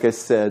was, like I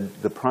said,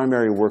 the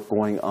primary work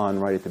going on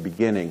right at the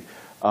beginning.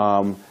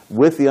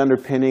 With the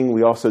underpinning,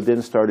 we also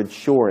then started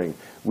shoring.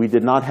 We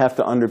did not have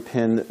to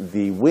underpin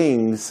the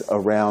wings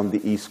around the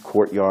east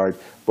courtyard,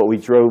 but we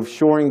drove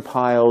shoring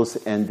piles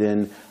and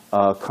then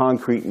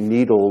concrete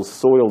needles,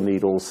 soil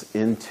needles,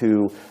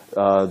 into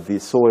the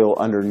soil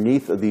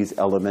underneath of these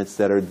elements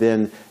that are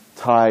then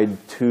tied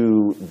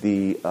to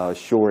the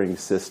shoring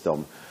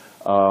system.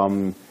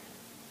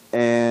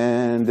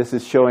 And this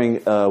is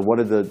showing one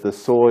of the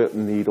soil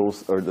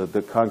needles, or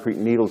the concrete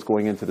needles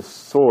going into the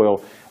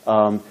soil.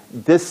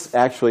 This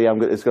actually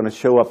is going to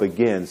show up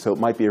again, so it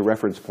might be a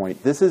reference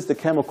point. This is the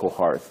chemical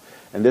hearth,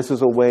 and this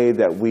is a way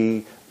that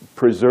we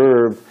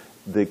preserve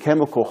the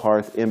chemical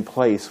hearth in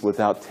place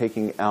without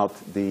taking out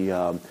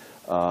the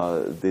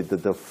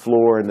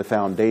floor and the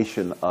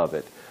foundation of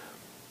it.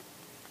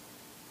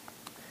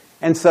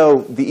 And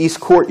so the east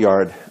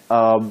courtyard,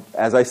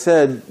 as I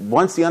said,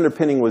 once the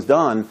underpinning was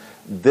done,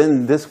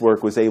 then this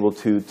work was able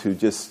to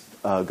just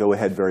go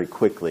ahead very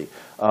quickly.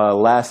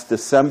 Last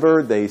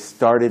December, they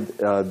started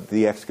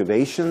the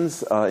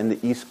excavations in the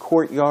east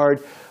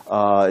courtyard.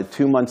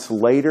 2 months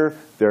later,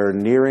 they're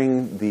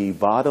nearing the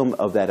bottom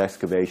of that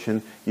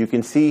excavation. You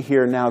can see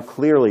here now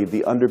clearly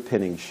the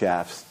underpinning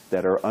shafts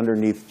that are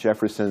underneath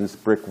Jefferson's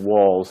brick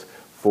walls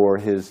for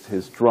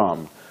his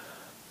drum.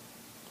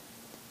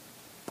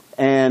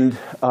 And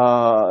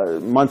a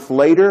month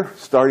later,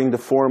 starting to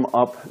form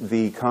up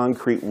the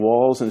concrete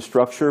walls and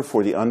structure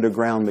for the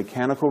underground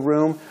mechanical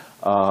room,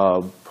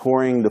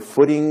 pouring the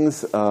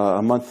footings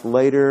a month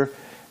later,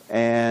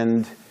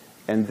 and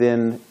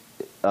then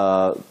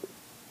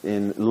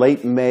in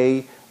late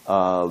May,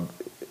 I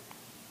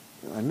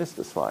missed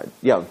the slide.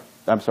 Yeah,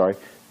 I'm sorry.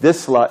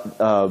 This slide,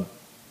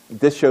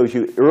 this shows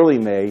you early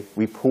May,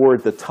 we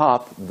poured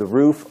the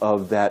roof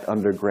of that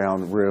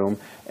underground room,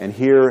 and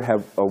here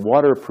have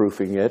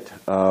waterproofing it,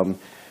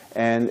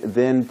 and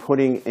then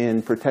putting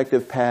in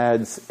protective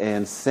pads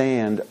and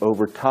sand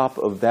over top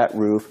of that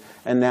roof,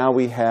 and now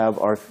we have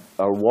our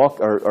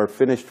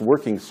finished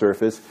working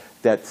surface.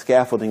 That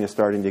scaffolding is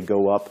starting to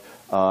go up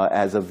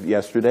as of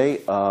yesterday,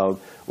 2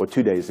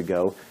 days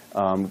ago,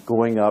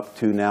 going up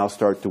to now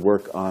start to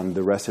work on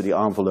the rest of the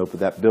envelope of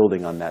that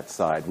building on that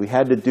side. We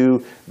had to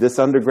do this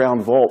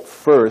underground vault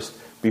first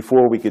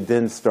before we could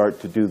then start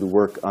to do the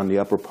work on the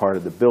upper part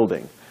of the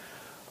building.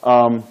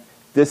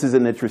 This is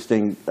an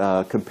interesting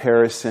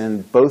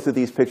comparison. Both of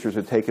these pictures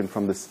are taken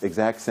from the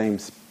exact same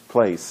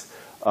place.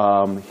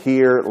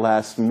 Here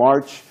last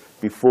March,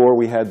 Before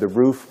we had the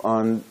roof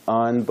on,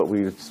 but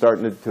we were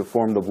starting to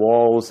form the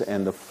walls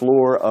and the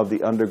floor of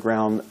the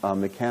underground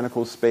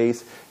mechanical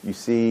space. You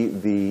see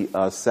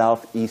the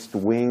southeast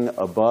wing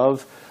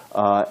above,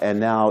 and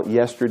now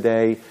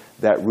yesterday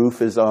that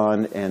roof is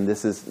on, and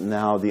this is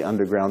now the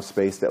underground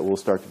space that we'll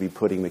start to be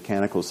putting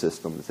mechanical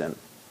systems in.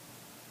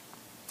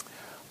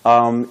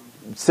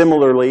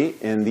 Similarly,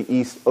 in the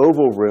East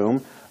Oval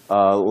Room,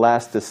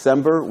 last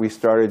December we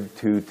started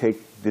to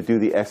do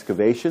the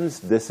excavations.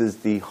 This is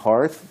the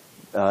hearth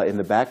in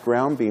the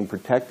background being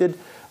protected,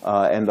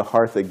 and the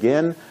hearth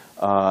again.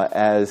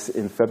 As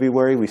in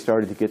February we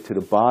started to get to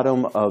the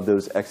bottom of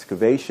those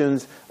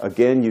excavations.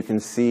 Again, you can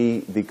see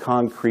the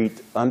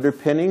concrete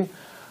underpinning.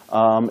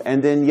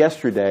 And then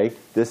yesterday,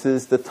 this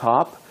is the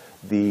top.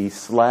 The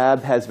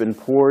slab has been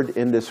poured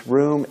in this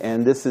room,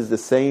 and this is the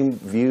same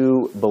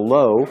view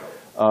below,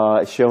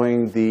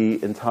 showing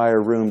the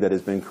entire room that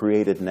has been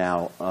created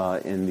now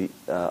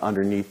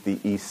underneath the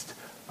East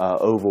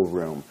Oval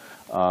Room.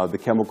 The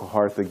chemical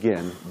hearth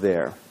again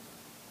there.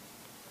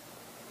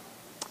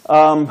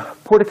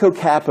 Portico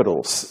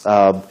capitals.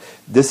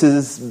 This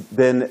has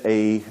been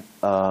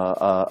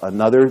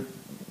another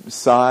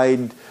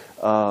side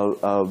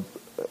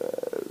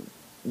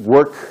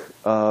work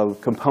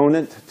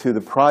component to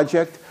the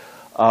project.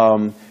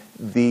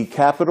 The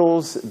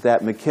capitals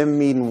that McKim,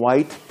 Mead, and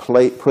White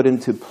put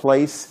into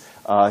place.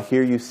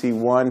 Here you see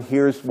one.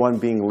 Here's one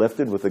being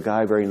lifted with a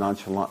guy very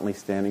nonchalantly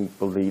standing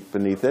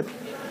beneath it.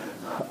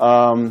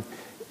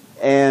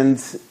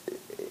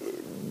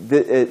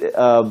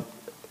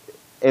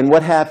 And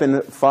what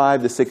happened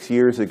 5 to 6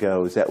 years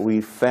ago is that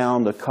we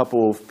found a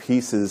couple of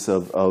pieces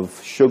of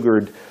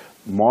sugared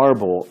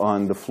marble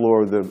on the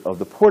floor of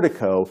the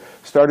portico,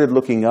 started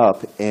looking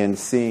up and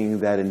seeing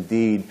that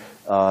indeed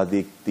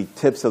the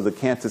tips of the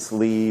canthus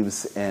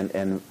leaves and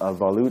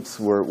volutes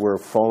were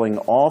falling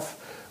off.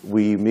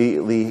 We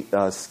immediately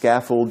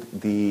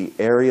scaffolded the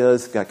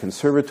areas, got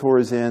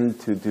conservators in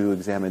to do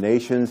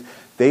examinations.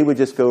 They would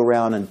just go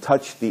around and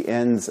touch the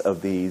ends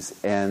of these,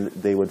 and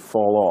they would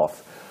fall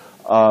off.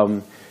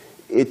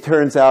 It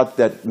turns out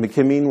that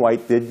McKim, Mead, and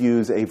White did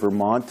use a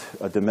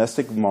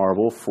domestic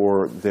marble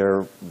for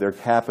their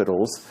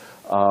capitals,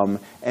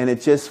 and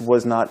it just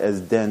was not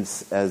as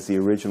dense as the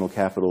original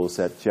capitals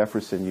that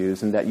Jefferson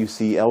used and that you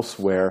see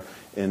elsewhere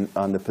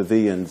on the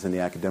pavilions in the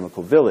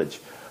Academical Village.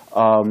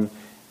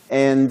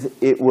 And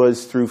it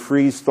was through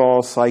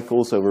freeze-thaw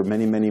cycles over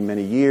many, many,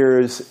 many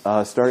years,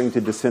 starting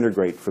to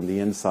disintegrate from the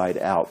inside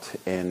out,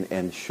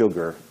 and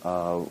sugar,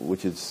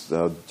 which is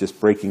just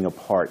breaking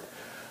apart.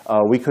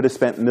 We could have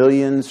spent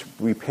millions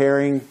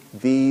repairing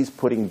these,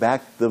 putting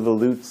back the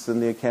volutes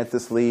and the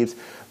acanthus leaves,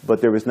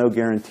 but there was no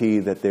guarantee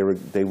that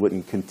they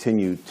wouldn't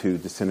continue to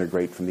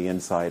disintegrate from the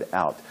inside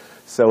out.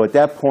 So at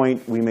that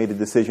point, we made a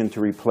decision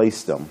to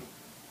replace them.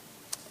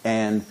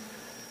 And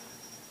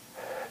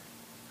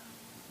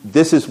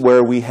this is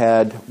where we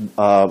had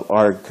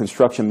our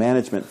construction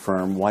management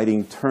firm,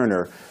 Whiting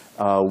Turner.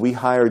 We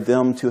hired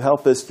them to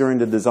help us during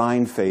the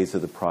design phase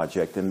of the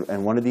project.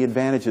 And one of the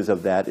advantages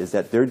of that is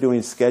that they're doing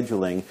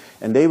scheduling,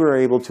 and they were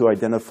able to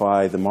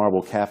identify the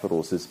marble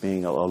capitals as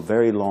being a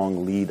very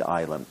long lead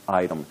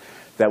item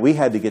that we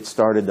had to get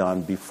started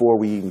on before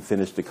we even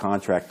finished the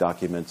contract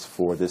documents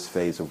for this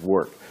phase of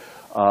work.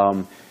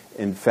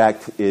 In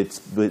fact, it's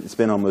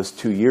been almost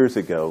 2 years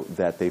ago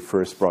that they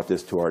first brought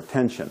this to our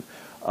attention.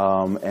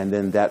 And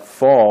then that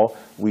fall,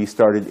 we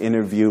started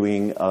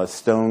interviewing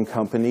stone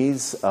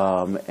companies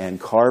and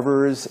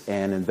carvers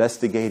and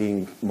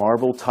investigating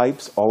marble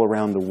types all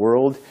around the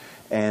world.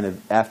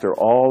 And after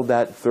all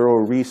that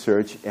thorough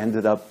research,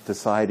 ended up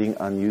deciding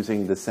on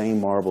using the same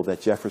marble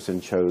that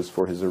Jefferson chose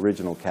for his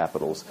original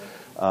capitals.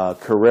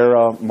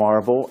 Carrara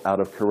marble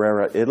out of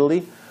Carrara,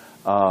 Italy.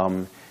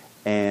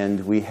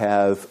 And we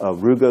have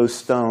Rugo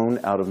stone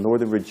out of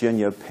Northern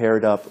Virginia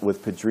paired up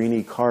with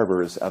Pedrini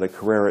carvers out of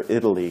Carrara,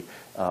 Italy,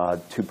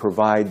 to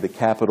provide the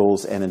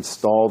capitals and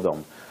install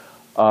them.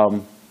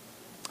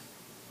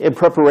 In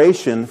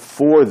preparation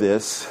for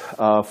this,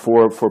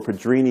 for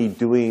Pedrini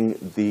doing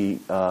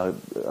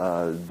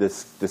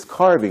this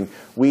carving,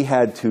 we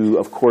had to,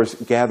 of course,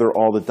 gather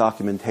all the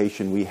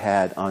documentation we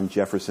had on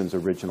Jefferson's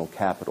original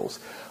capitals.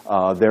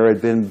 There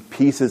had been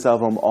pieces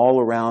of them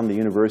all around the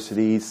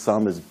university,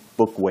 some as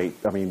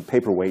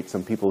paperweights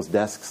on people's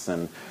desks,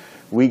 and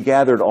we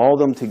gathered all of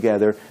them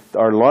together.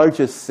 Our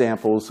largest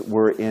samples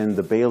were in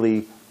the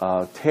Bailey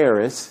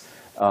Terrace,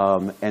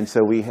 and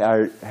so we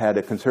had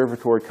a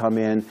conservator come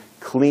in,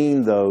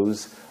 clean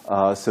those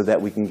so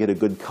that we can get a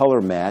good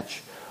color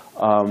match.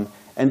 And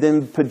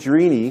then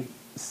Pedrini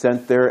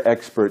sent their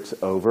experts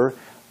over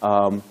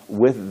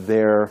with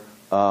their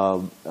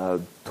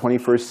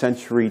 21st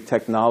century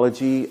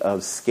technology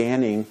of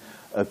scanning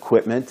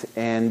equipment,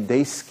 and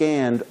they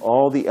scanned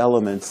all the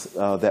elements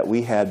that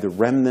we had, the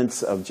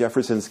remnants of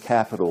Jefferson's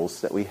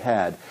capitals that we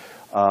had,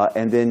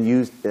 and then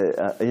used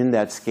in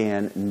that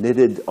scan,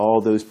 knitted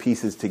all those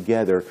pieces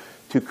together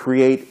to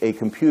create a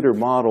computer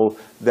model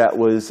that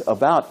was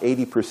about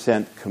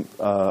 80%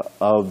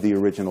 of the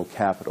original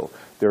capital.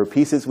 There were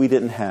pieces we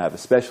didn't have,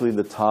 especially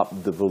the top,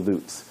 the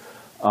volutes.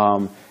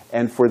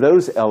 And for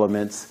those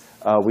elements,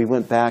 we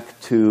went back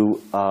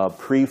to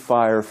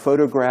pre-fire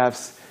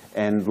photographs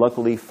and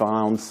luckily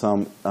found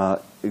some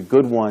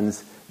good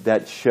ones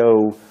that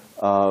show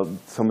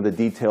some of the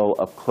detail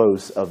up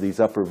close of these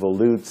upper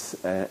volutes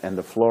and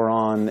the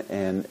floron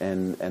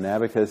and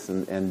abacus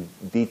and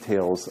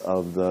details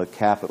of the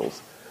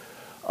capitals.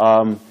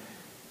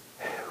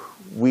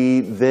 We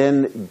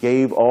then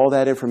gave all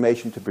that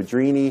information to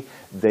Pedrini.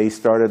 They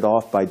started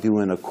off by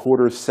doing a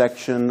quarter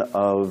section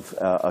of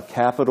a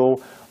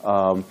capital,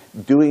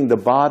 doing the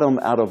bottom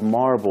out of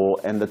marble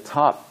and the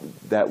top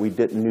that we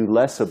knew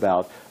less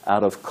about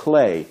out of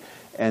clay.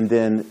 And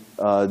then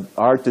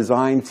our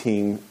design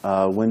team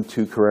went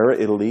to Carrara,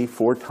 Italy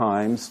 4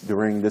 times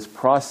during this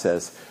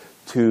process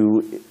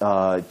to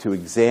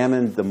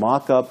examine the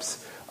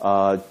mock-ups,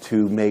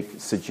 to make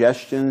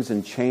suggestions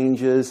and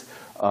changes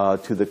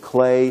to the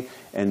clay.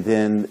 And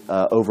then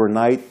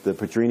overnight, the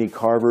Pedrini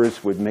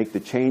carvers would make the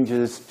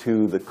changes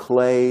to the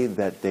clay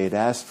that they'd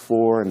asked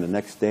for, and the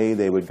next day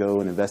they would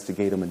go and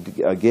investigate them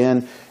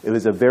again. It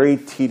was a very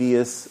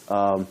tedious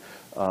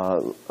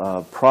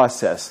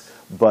process,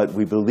 but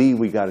we believe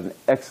we got an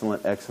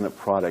excellent, excellent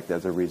product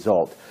as a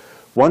result.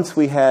 Once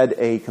we had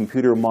a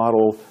computer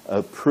model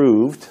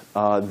approved,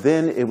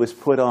 then it was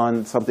put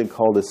on something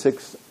called a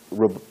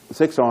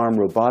six-arm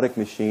robotic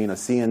machine, a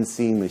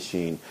CNC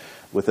machine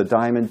with a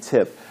diamond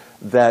tip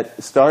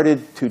that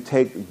started to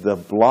take the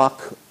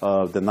block,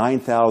 the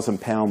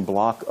 9,000-pound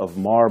block of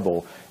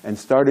marble, and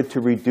started to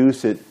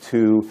reduce it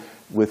to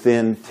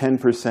within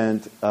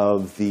 10%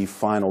 of the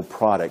final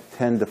product,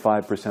 10 to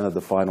 5% of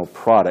the final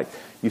product.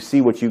 You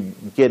see what you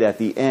get at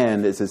the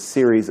end is a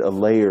series of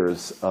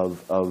layers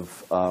of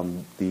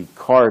the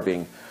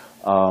carving.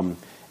 And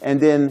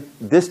then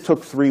this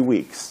took 3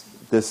 weeks,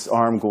 this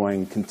arm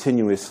going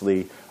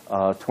continuously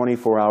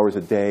 24 hours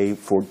a day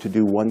to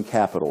do one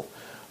capital.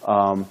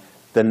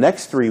 The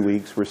next 3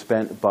 weeks were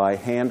spent by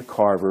hand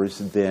carvers,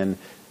 then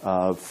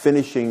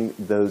finishing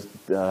those,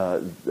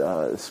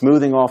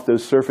 smoothing off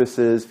those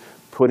surfaces,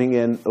 putting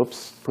in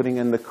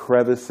the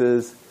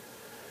crevices,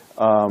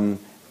 and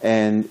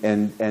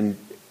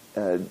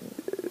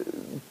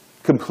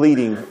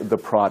completing the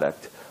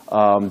product.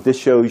 This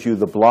shows you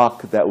the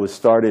block that was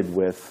started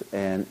with,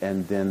 and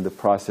then the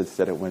process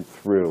that it went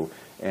through,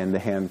 and the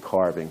hand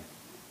carving.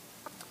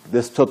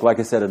 This took, like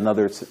I said,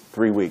 another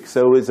 3 weeks.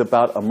 So it was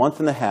about a month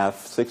and a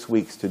half, 6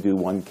 weeks to do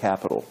one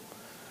capital.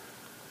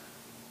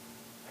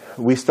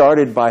 We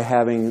started by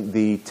having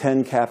the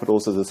 10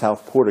 capitals of the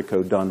South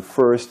Portico done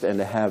first and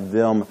to have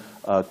them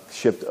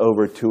shipped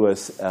over to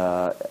us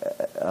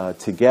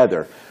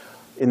together.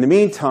 In the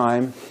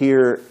meantime,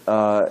 here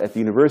at the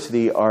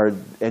university, our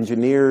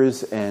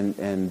engineers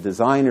and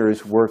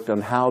designers worked on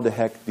how the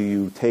heck do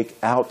you take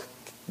out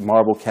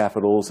marble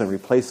capitals and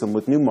replace them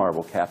with new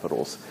marble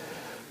capitals.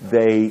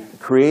 They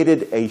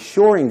created a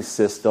shoring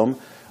system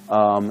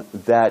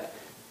that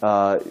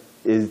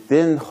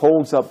then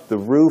holds up the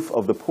roof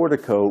of the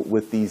portico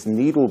with these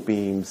needle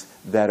beams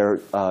that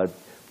are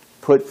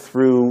put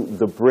through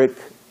the brick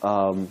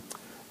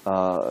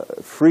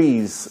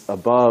frieze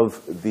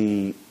above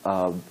the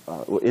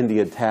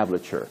Indian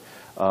tablature.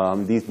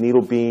 These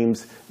needle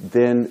beams,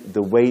 then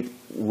the weight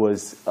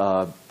was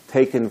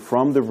taken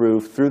from the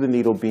roof through the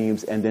needle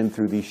beams and then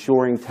through these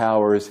shoring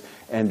towers,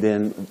 and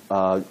then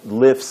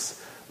lifts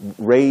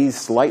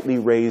slightly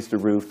raised the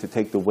roof to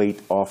take the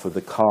weight off of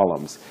the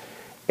columns.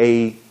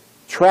 A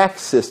track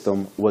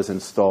system was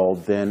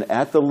installed then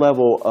at the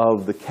level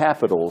of the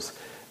capitals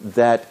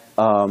that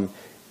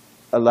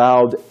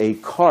allowed a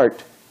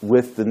cart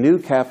with the new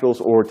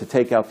capitals, or to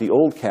take out the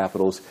old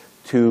capitals,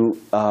 to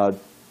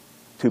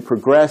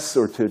progress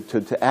or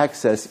to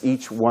access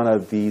each one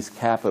of these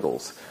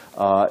capitals.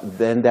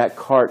 Then that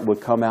cart would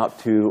come out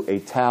to a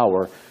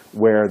tower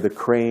where the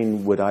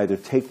crane would either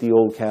take the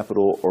old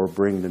capital or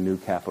bring the new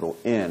capital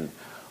in.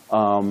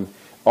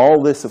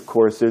 All this, of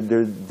course,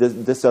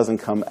 this doesn't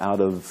come out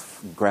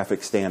of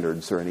graphic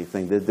standards or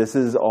anything. This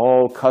is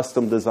all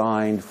custom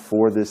designed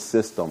for this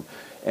system.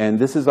 And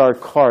this is our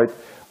cart.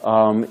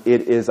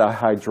 It is a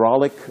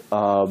hydraulic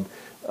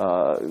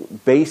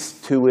base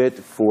to it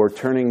for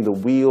turning the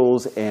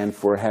wheels and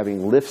for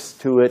having lifts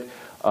to it.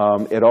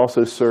 It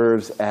also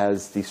serves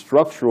as the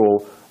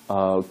structural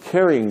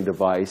carrying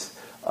device.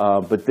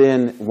 But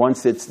then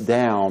once it's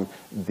down,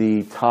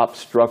 the top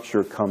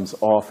structure comes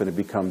off and it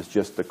becomes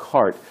just a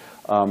cart.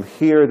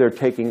 Here they're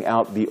taking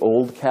out the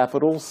old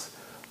capitals,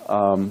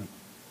 and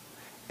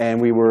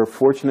we were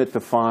fortunate to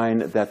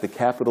find that the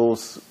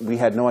capitals, we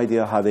had no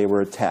idea how they were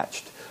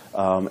attached,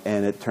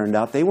 and it turned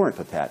out they weren't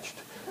attached.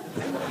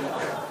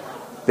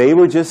 They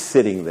were just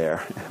sitting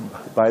there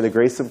by the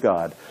grace of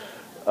God.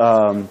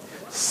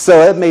 So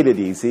that made it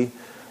easy.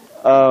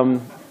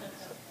 And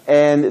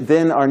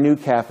then our new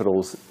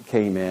capitals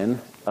came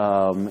in,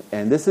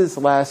 And this is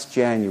last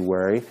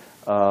January,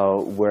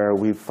 where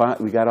we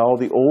got all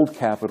the old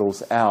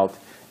capitals out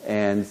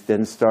and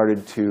then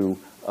started to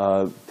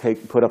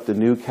put up the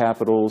new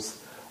capitals.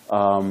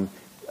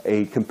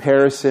 A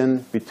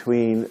comparison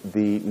between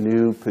the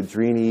new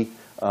Pedrini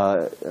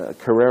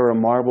Carrera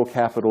marble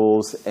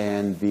capitals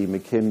and the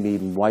McKinley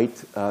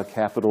white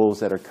capitals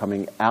that are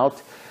coming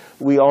out.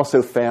 We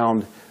also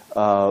found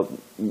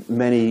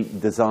many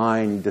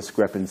design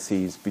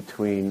discrepancies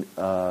between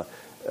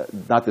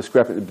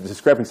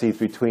discrepancies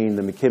between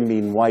the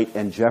McKinley White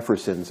and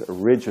Jefferson's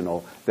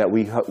original that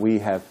we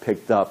have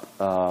picked up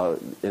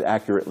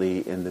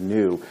accurately in the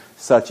new,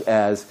 such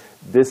as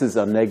this is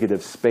a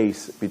negative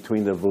space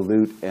between the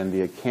volute and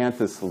the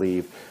acanthus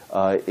sleeve.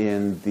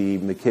 In the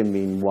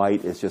McKinley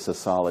White, it's just a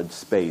solid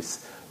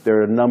space. There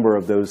are a number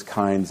of those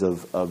kinds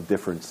of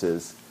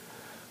differences.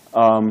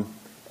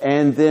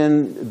 And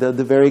then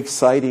the very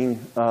exciting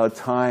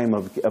time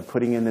of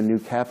putting in the new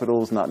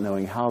capitals, not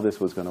knowing how this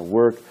was going to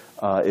work.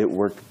 It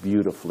worked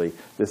beautifully.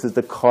 This is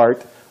the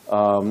cart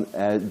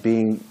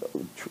being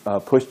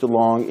pushed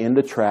along in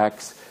the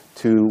tracks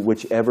to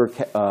whichever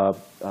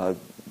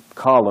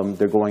column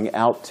they're going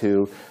out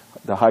to.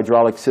 The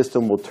hydraulic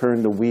system will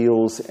turn the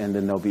wheels, and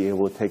then they'll be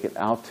able to take it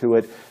out to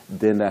it.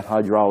 Then that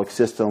hydraulic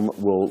system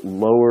will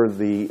lower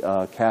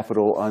the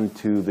capital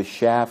onto the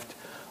shaft,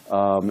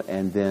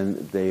 and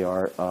then they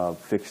are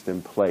fixed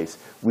in place.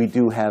 We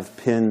do have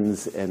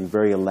pins and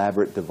very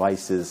elaborate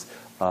devices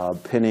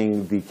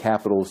pinning the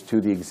capitals to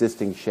the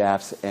existing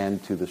shafts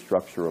and to the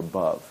structure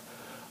above.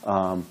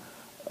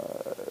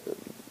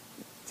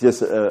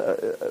 Just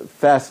a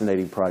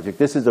fascinating project.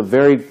 This is a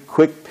very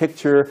quick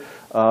picture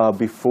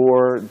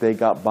before they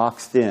got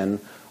boxed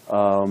in,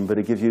 but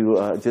it gives you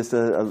just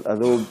a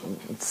little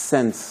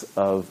sense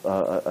of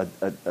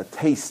a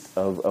taste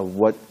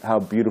of how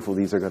beautiful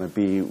these are going to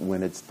be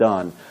when it's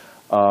done.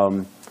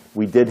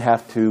 We did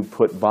have to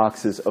put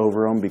boxes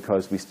over them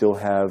because we still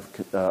have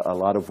a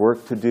lot of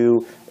work to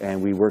do,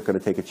 and we weren't going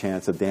to take a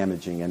chance of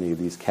damaging any of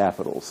these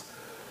capitals.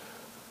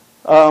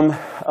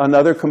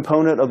 Another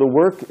component of the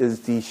work is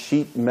the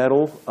sheet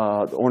metal,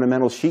 the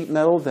ornamental sheet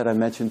metal that I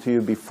mentioned to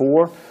you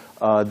before.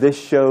 This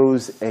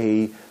shows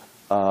a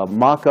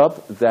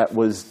mock-up that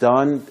was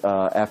done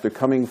after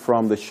coming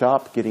from the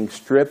shop, getting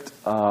stripped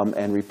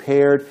and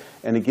repaired,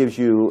 and it gives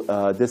you,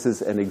 this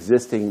is an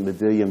existing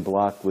Medallion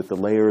block with the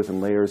layers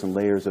and layers and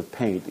layers of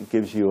paint. It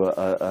gives you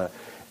a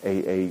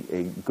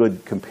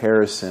good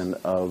comparison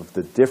of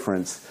the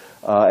difference.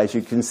 As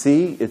you can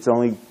see, it's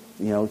only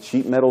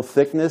sheet metal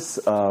thickness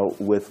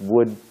with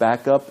wood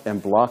backup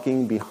and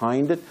blocking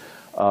behind it.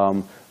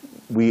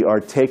 We are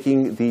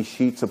taking these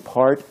sheets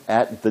apart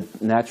at the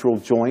natural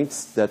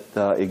joints that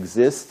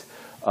exist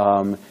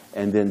and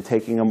then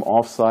taking them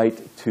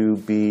off-site to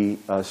be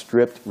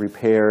stripped,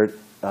 repaired,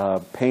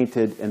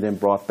 painted, and then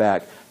brought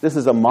back. This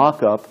is a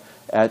mock-up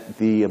at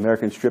the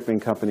American Stripping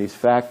Company's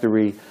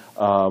factory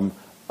of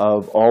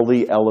all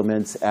the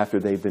elements after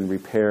they've been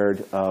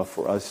repaired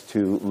for us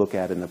to look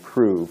at and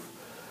approve.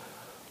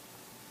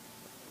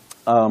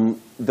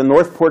 The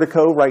north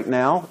portico right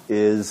now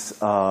is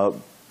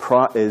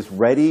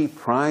ready,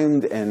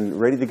 primed, and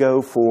ready to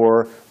go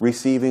for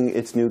receiving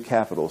its new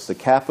capitals. The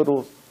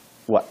capitals,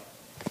 what?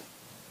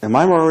 Am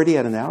I already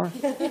at an hour?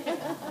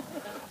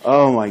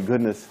 Oh my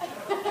goodness.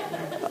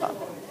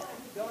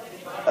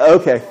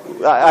 Okay,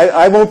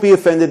 I won't be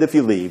offended if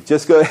you leave.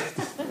 Just go ahead.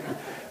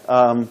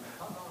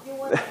 You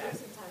want to have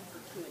some time for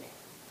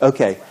Q&A.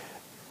 Okay.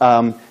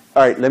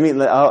 All right,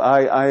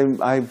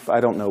 I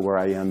don't know where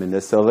I am in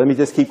this, so let me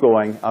just keep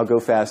going. I'll go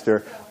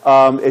faster.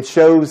 It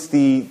shows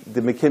the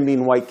McKinley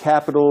White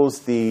capitals.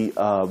 The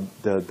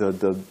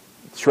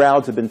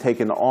shrouds have been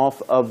taken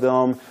off of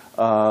them.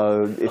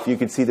 If you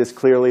can see this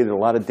clearly, there's a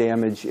lot of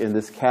damage in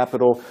this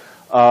capital.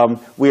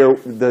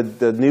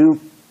 The new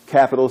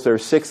capitals, there are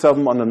 6 of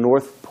them on the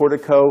north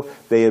portico.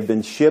 They have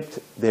been shipped.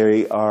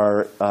 They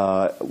are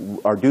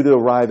due to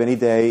arrive any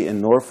day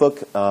in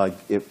Norfolk.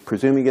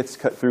 Presuming it's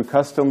cut through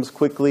customs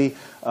quickly,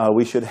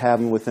 we should have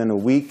them within a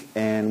week,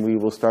 and we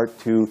will start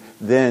to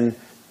then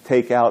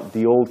take out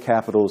the old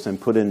capitals and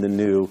put in the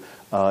new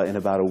in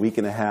about a week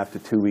and a half to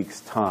 2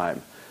 weeks'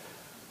 time.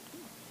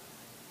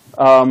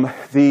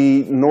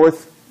 The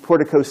north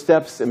portico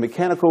steps and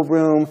mechanical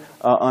room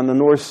on the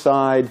north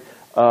side,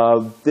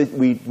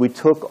 we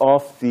took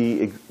off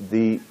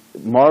the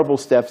marble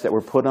steps that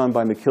were put on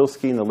by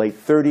McKilsky in the late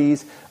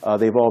 30s.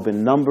 They've all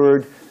been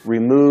numbered,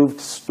 removed,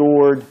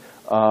 stored,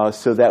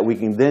 so that we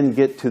can then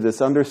get to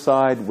this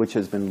underside, which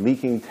has been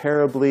leaking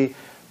terribly.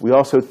 We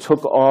also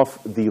took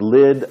off the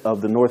lid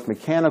of the north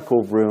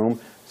mechanical room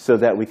so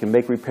that we can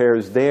make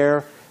repairs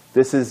there.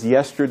 This is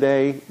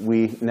yesterday.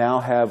 We now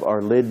have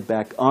our lid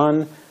back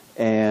on,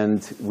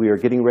 and we are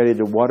getting ready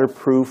to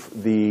waterproof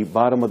the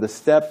bottom of the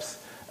steps.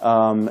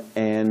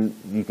 And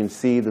you can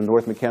see the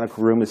north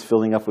mechanical room is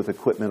filling up with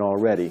equipment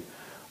already.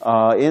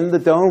 In the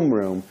dome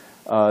room,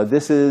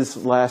 this is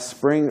last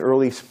spring,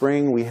 early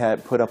spring, we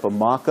had put up a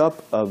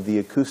mock-up of the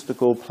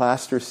acoustical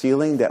plaster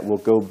ceiling that will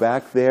go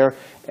back there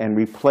and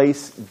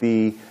replace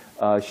the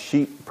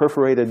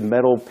perforated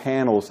metal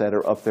panels that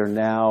are up there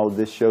now.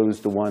 This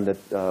shows the one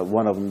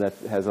of them that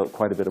has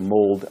quite a bit of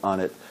mold on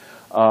it.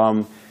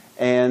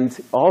 And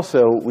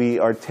also, we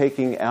are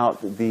taking out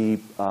the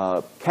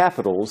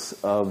capitals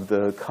of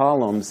the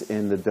columns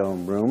in the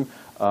dome room.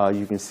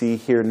 You can see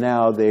here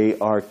now they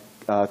are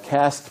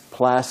cast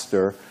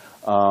plaster,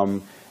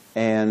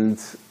 and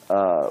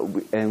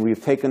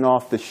we've taken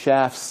off the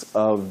shafts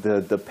of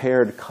the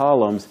paired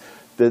columns.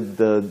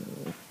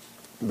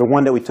 The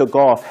one that we took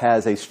off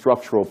has a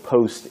structural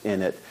post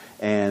in it,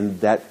 and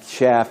that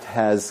shaft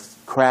has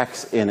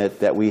cracks in it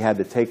that we had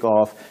to take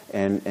off,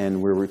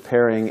 and we're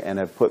repairing and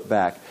have put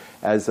back.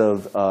 As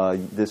of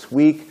this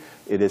week,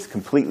 it is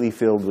completely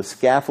filled with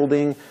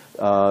scaffolding.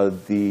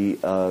 The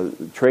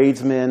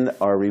tradesmen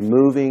are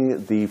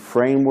removing the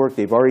framework.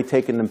 They've already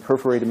taken the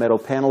perforated metal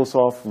panels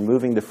off,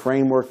 removing the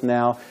framework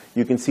now.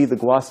 You can see the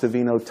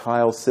Guastavino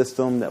tile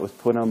system that was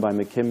put on by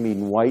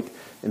McKim White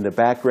in the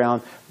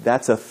background.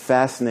 That's a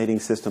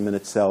fascinating system in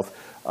itself.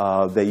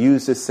 They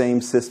use the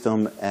same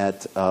system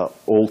at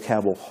Old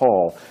Cabell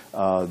Hall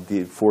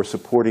for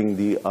supporting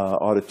the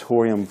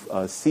auditorium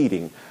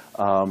seating.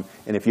 And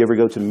if you ever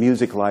go to the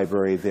music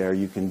library there,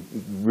 you can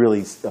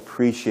really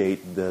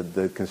appreciate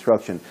the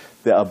construction.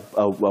 A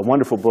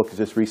wonderful book has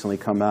just recently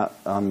come out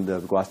on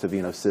the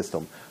Guastavino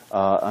system.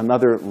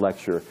 Another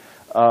lecture.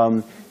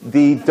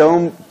 The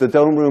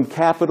dome room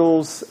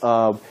capitals,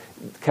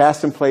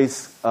 cast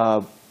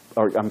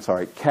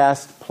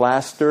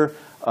plaster,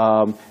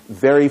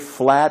 very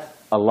flat.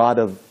 A lot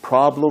of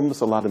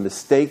problems, a lot of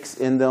mistakes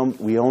in them.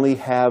 We only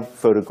have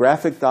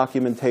photographic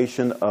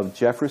documentation of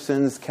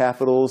Jefferson's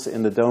capitals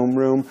in the dome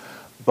room,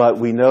 but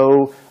we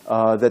know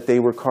that they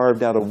were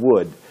carved out of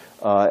wood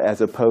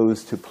as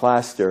opposed to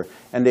plaster.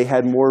 And they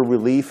had more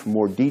relief,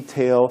 more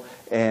detail,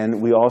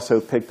 and we also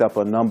picked up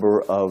a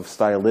number of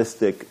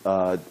stylistic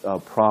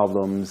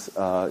problems,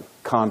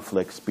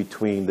 conflicts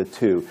between the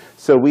two.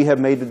 So we have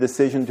made the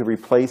decision to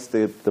replace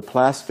the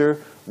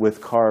plaster with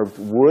carved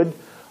wood.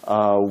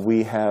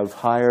 We have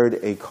hired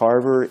a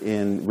carver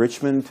in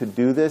Richmond to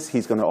do this.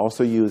 He's going to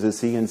also use a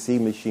CNC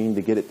machine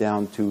to get it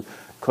down to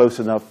close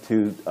enough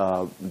to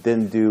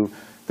then do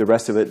the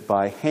rest of it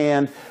by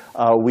hand.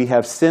 We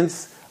have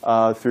since,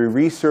 through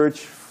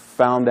research,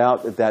 found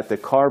out that the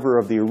carver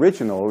of the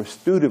original,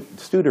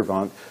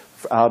 Studevant,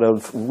 out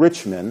of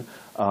Richmond,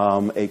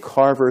 a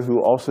carver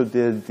who also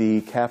did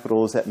the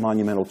capitals at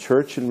Monumental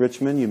Church in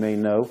Richmond, you may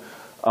know,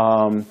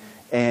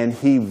 and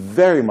he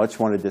very much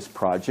wanted this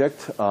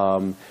project.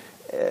 And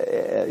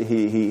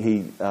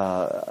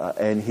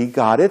he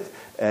got it,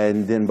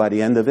 and then by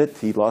the end of it,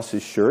 he lost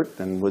his shirt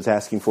and was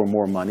asking for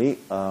more money.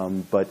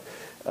 But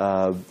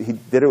he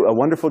did a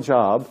wonderful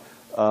job.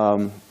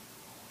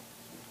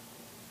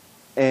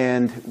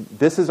 And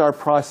this is our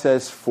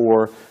process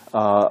for,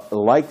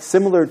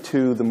 similar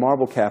to the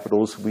marble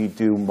capitals, we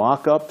do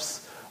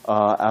mock-ups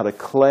out of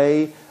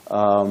clay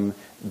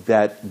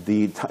that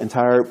the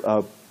entire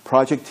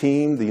project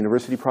team, the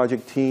university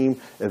project team,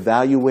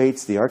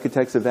 evaluates, the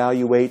architects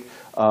evaluate.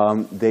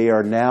 They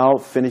are now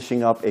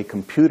finishing up a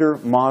computer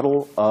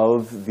model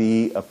of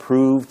the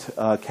approved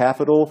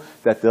capital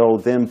that they'll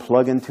then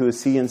plug into a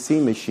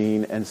CNC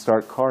machine and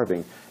start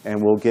carving.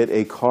 And we'll get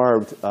a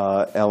carved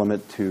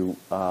element to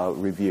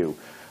review.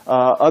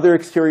 Other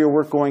exterior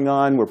work going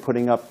on, we're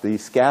putting up the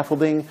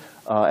scaffolding,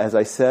 as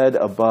I said,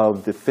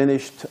 above the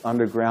finished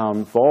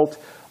underground vault.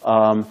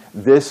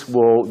 This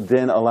will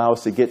then allow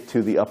us to get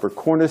to the upper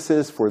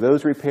cornices for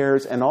those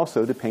repairs and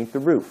also to paint the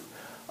roof,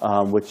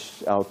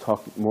 which I'll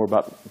talk more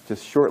about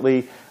just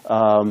shortly.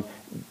 At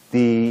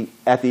the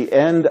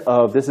end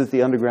of, this is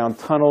the underground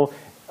tunnel,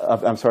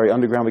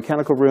 underground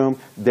mechanical room.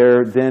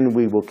 There, then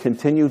we will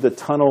continue the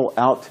tunnel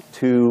out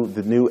to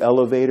the new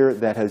elevator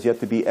that has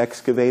yet to be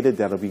excavated.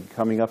 That'll be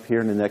coming up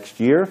here in the next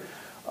year.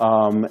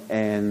 And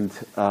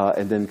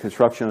then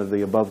construction of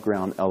the above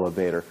ground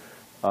elevator.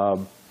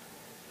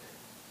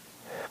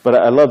 But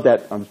I love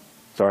that. I'm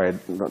sorry.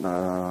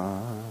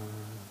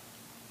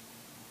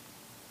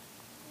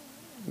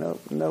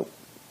 No.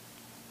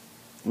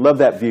 Love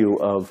that view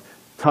of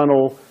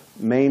tunnel,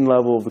 main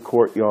level of the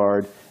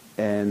courtyard,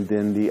 and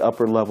then the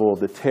upper level of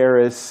the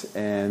terrace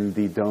and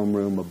the dome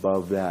room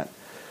above that.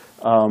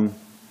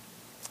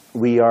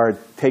 We are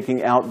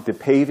taking out the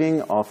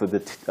paving off of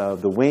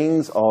the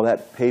wings. All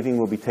that paving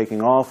will be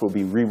taken off. We'll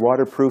be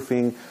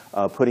re-waterproofing,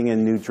 putting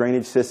in new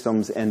drainage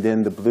systems, and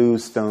then the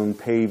bluestone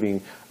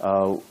paving,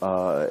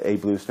 a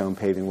bluestone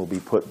paving will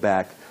be put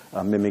back,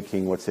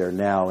 mimicking what's there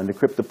now. In the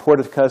crypta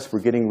porticus,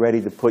 we're getting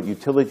ready to put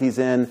utilities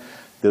in.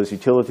 Those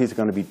utilities are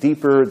going to be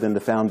deeper than the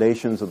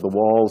foundations of the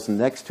walls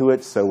next to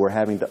it, so we're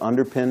having to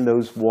underpin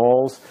those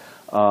walls.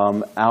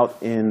 Out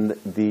in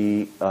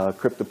the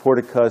crypta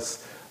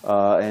porticus,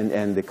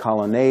 and the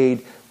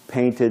colonnade,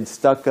 painted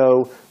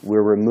stucco.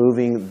 We're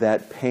removing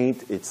that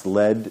paint. It's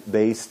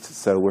lead-based,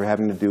 so we're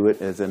having to do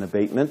it as an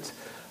abatement.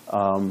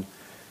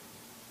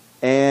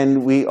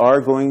 And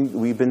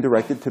we've been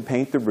directed to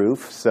paint the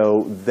roof,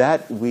 so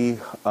that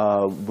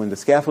when the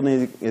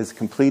scaffolding is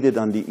completed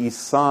on the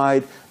east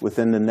side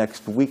within the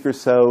next week or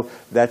so,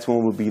 that's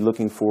when we'll be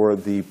looking for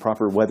the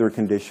proper weather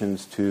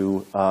conditions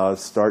to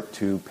start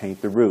to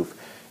paint the roof.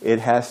 It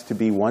has to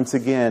be, once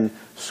again,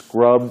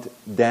 scrubbed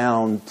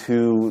down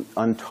to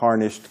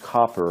untarnished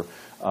copper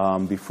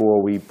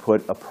before we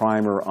put a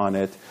primer on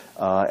it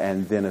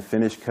and then a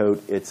finish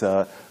coat. It's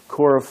a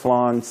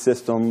Coroflon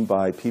system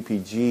by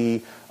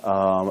PPG,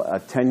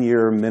 a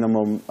 10-year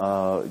minimum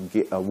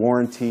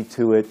warranty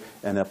to it,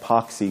 and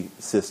epoxy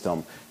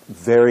system.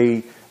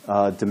 Very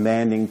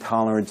demanding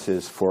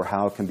tolerances for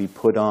how it can be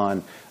put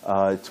on.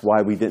 It's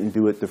why we didn't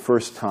do it the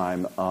first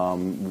time.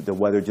 The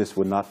weather just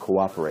would not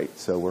cooperate.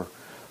 So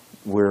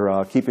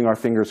we're keeping our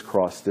fingers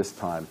crossed this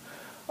time.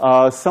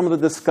 Some of the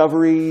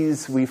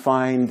discoveries we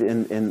find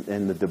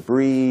in the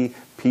debris,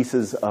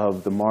 pieces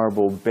of the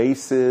marble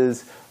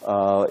bases.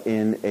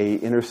 In a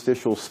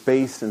interstitial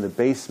space in the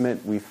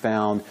basement, we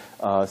found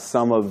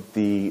some of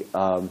the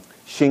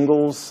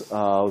shingles.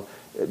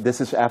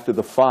 This is after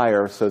the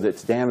fire, so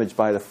that's damaged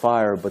by the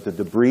fire, but the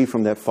debris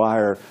from that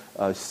fire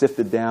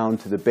sifted down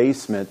to the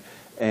basement.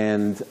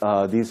 And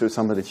these are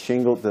some of the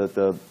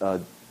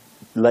the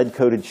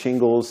lead-coated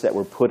shingles that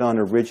were put on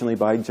originally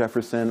by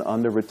Jefferson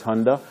on the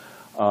rotunda,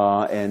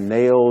 and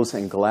nails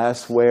and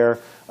glassware,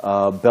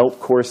 belt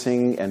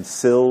coursing and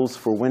sills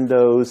for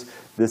windows.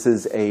 This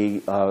is a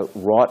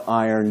wrought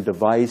iron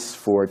device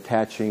for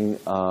attaching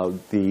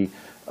the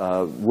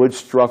wood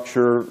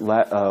structure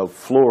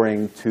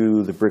flooring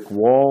to the brick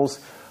walls.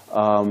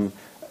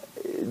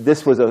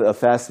 This was a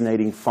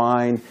fascinating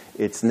find.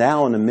 It's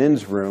now in the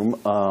men's room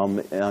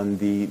on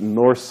the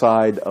north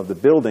side of the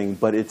building,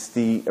 but it's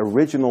the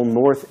original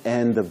north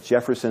end of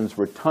Jefferson's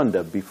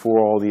Rotunda before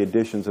all the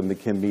additions of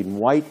McKim-Mead and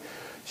White.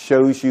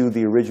 Shows you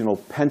the original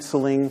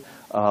penciling,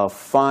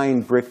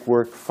 fine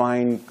brickwork,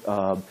 fine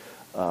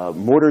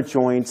mortar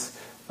joints.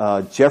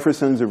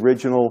 Jefferson's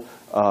original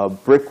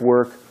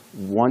brickwork,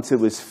 once it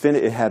was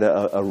finished, it had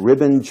a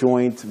ribbon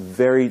joint,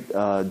 very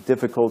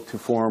difficult to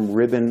form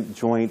ribbon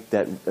joint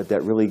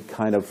that really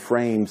kind of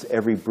frames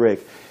every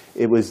brick.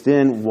 It was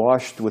then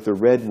washed with a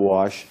red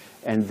wash,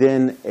 and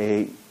then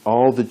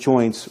all the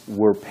joints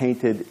were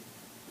painted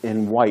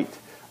in white,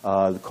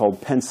 called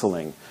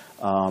penciling.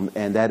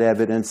 And that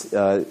evidence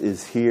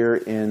is here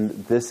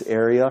in this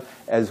area,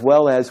 as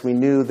well as we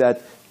knew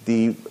that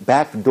the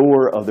back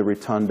door of the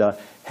rotunda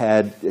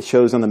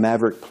shows on the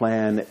Maverick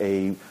plan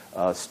a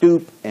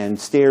stoop and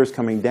stairs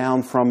coming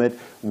down from it.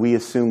 We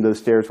assumed those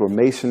stairs were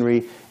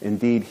masonry.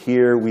 Indeed,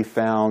 here we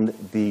found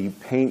the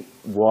paint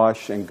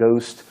wash and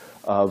ghost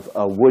of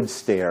a wood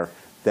stair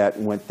that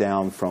went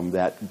down from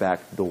that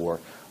back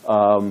door.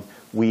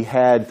 We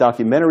had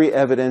documentary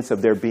evidence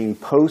of there being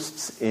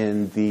posts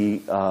in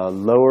the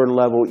lower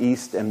level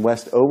east and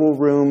west oval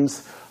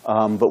rooms,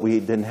 but we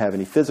didn't have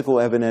any physical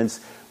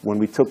evidence. When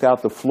we took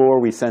out the floor,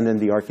 we sent in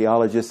the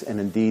archaeologists,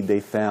 and indeed they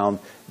found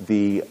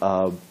the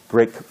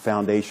brick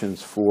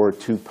foundations for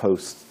 2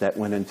 posts that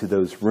went into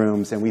those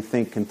rooms, and we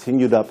think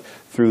continued up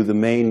through the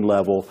main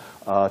level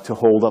to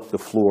hold up the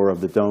floor of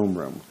the dome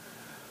room.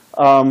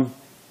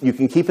 You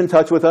can keep in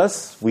touch with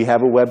us. We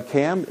have a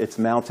webcam. It's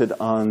mounted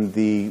on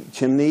the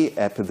chimney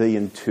at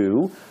Pavilion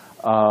 2.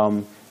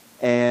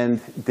 And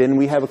then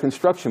we have a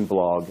construction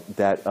blog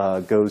that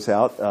goes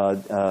out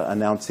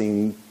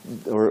announcing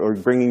or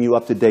bringing you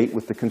up to date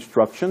with the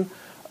construction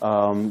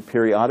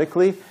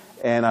periodically.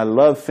 And I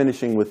love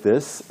finishing with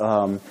this.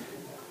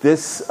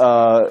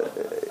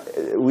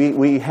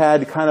 We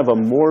had kind of a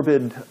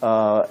morbid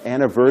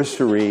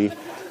anniversary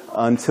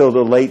until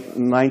the late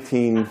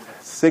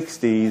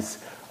 1960s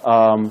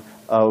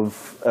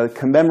of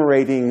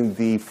commemorating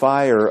the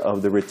fire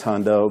of the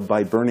rotunda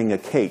by burning a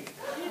cake.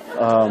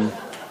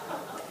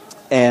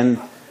 And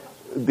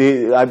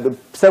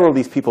several of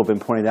these people have been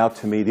pointed out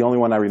to me. The only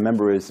one I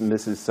remember is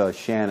Mrs.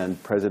 Shannon,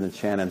 President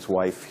Shannon's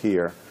wife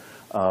here.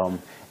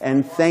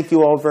 And thank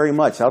you all very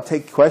much. I'll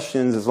take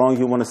questions as long as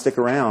you want to stick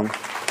around.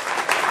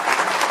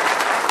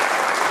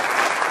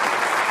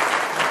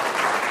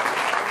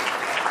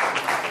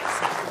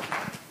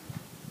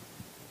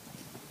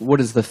 What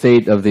is the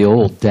fate of the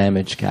old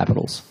damaged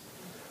capitals?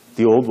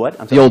 The old what?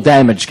 The old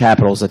damaged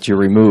capitals that you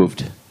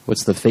removed.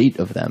 What's the fate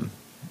of them?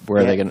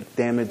 Where are they going to...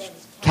 Damaged...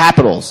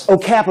 Capitals. Oh,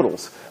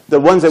 capitals.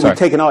 The ones that we've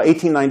taken out,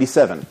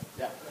 1897.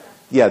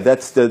 Yeah,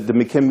 that's the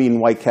McKim-Mead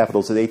and White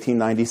capitals of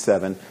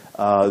 1897.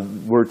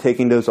 We're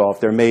taking those off.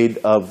 They're made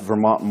of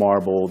Vermont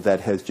marble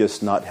that has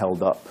just not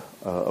held up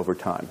over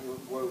time.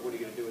 What are you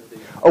going to do with these?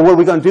 Oh, what are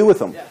we going to do with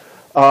them? Yeah.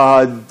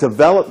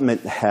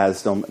 Development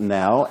has them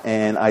now,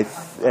 and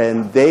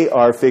they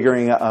are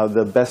figuring out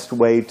the best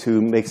way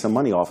to make some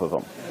money off of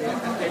them.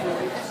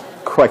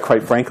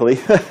 Quite frankly.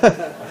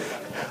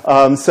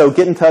 So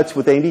get in touch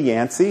with Amy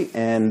Yancey,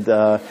 and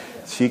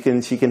she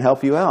can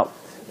help you out.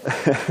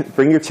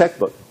 Bring your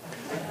checkbook.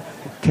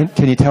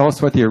 Can you tell us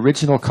what the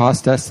original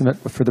cost estimate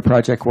for the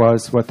project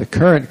was, what the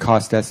current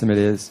cost estimate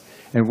is,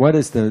 and what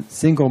is the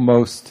single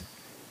most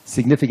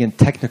significant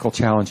technical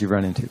challenge you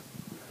run into?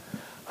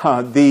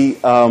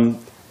 The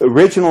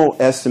original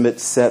estimate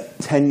set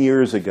 10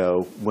 years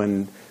ago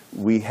when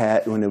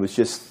it was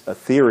just a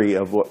theory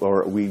of what,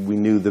 or we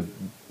knew the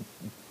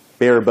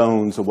bare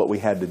bones of what we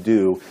had to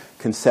do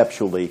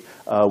conceptually,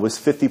 was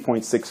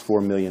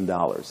 $50.64 million.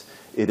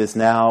 It is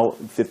now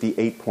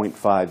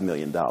 $58.5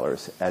 million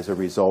as a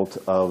result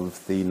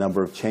of the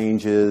number of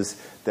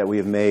changes that we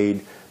have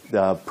made,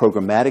 the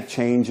programmatic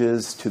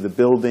changes to the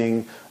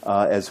building,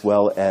 as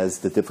well as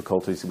the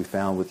difficulties we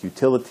found with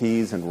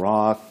utilities and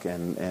rock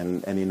and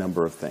any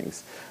number of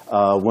things.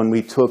 When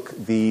we took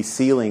the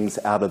ceilings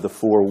out of the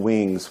four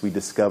wings, we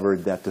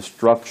discovered that the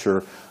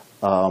structure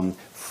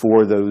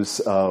for those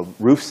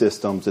roof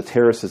systems, the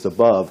terraces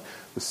above,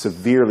 was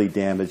severely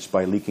damaged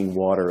by leaking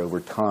water over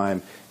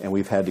time, and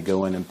we've had to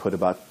go in and put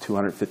about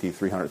 $250,000,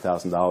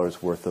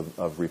 $300,000 worth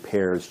of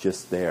repairs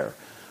just there.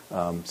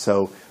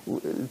 So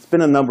it's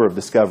been a number of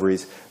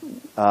discoveries.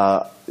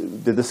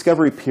 The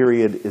discovery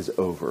period is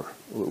over,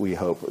 we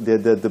hope.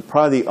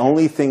 Probably the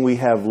only thing we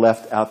have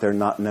left out there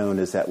not known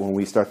is that when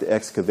we start to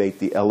excavate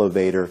the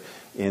elevator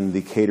in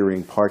the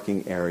catering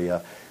parking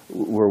area,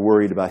 we're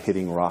worried about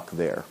hitting rock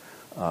there.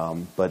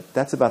 But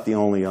that's about the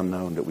only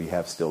unknown that we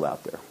have still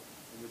out there.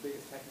 And your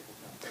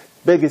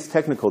biggest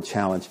technical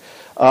challenge?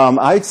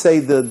 I'd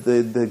say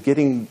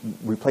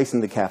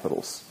replacing the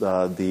capitals.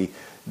 The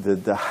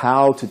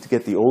how to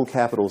get the old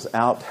capitals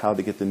out, how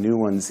to get the new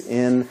ones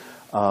in,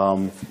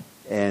 and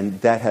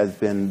that has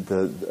been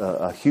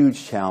a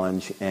huge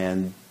challenge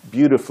and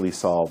beautifully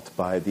solved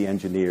by the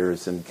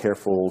engineers and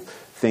careful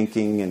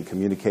thinking and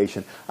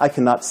communication. I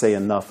cannot say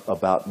enough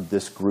about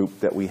this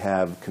group that we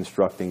have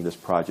constructing this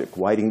project.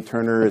 Whiting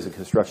Turner is a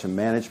construction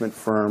management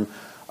firm.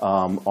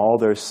 All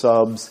their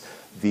subs,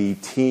 the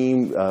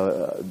team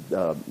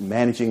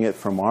managing it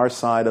from our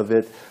side of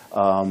it,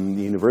 the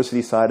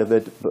university side of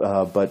it,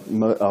 but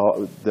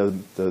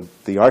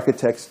the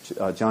architects,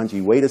 John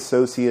G. Wade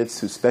Associates,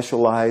 who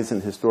specialize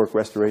in historic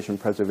restoration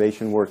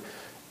preservation work,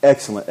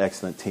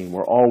 excellent team.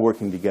 We're all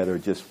working together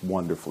just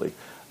wonderfully.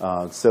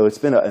 So it's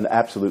been an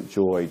absolute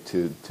joy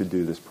to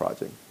do this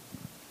project.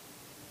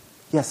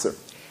 Yes, sir.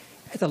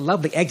 It's a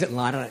lovely exit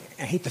line, and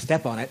I hate to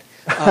step on it.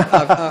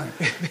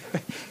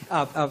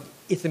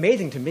 It's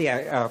amazing to me.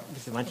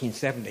 This is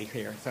 1970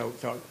 here, so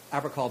I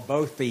recall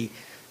both the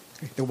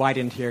white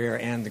interior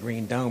and the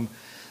green dome.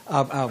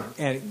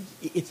 And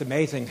it's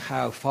amazing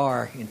how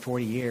far in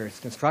 40 years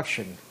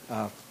construction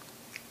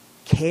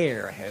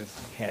care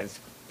has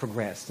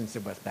progressed since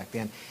it was back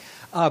then.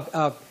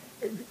 I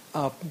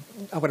want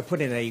to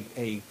put in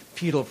a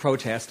futile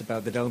protest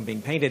about the dome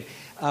being painted,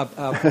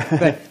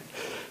 but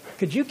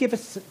could you give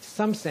us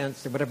some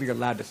sense, or whatever you're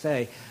allowed to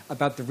say,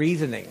 about the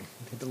reasoning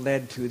that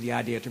led to the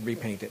idea to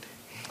repaint it?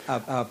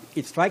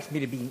 It strikes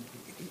me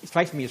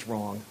as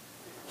wrong.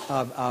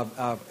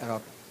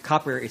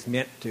 Copper is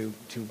meant to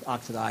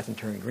oxidize and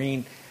turn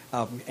green,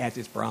 as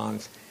is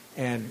bronze,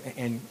 and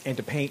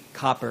to paint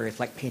copper is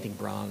like painting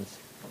bronze.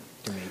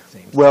 To me, it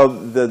seems. Well,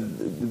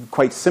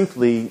 quite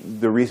simply,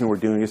 the reason we're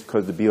doing it is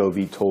because the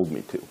BOV told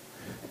me to,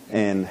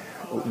 and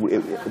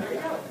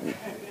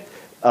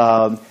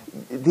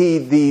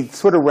the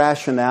sort of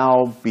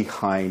rationale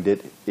behind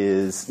it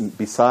is,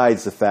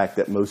 besides the fact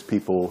that most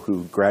people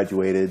who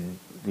graduated,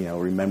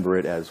 remember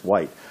it as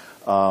white.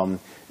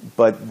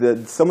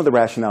 But some of the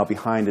rationale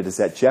behind it is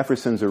that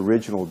Jefferson's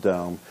original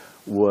dome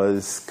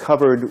was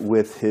covered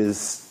with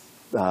his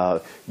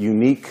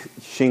unique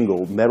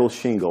shingle, metal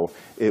shingle.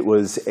 It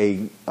was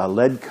a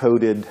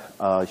lead-coated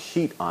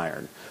sheet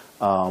iron.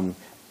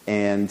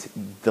 And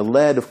the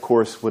lead, of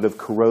course, would have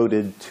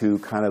corroded to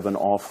kind of an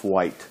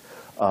off-white.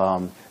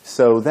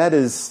 So that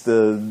is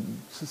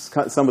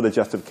some of the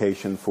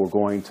justification for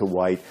going to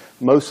white.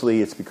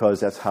 Mostly it's because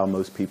that's how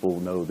most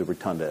people know the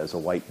Rotunda, as a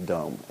white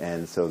dome.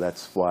 And so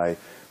that's why,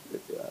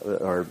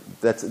 or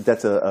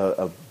that's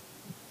a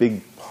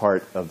big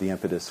part of the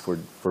impetus for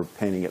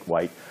painting it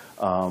white.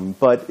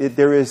 But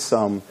there is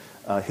some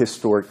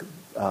historic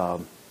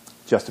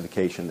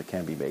justification that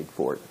can be made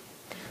for it.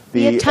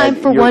 We have time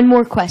for one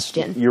more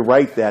question. You're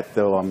right that,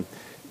 though,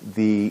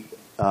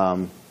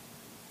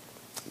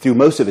 through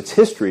most of its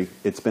history,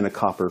 it's been a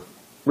copper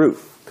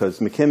roof,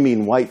 because McKinley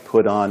and White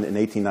put on, in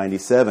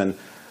 1897,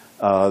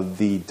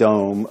 the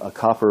dome, a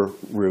copper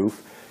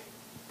roof.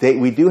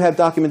 We do have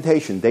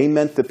documentation. They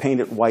meant to paint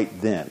it white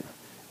then.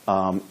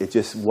 It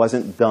just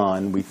wasn't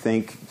done, we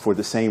think, for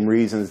the same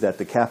reasons that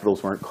the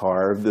capitals weren't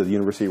carved. The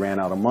university ran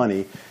out of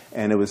money,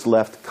 and it was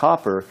left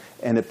copper,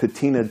 and it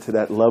patinaed to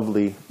that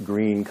lovely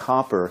green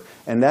copper.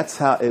 And that's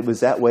how it was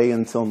that way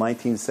until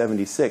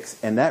 1976.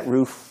 And that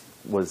roof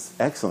was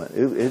excellent.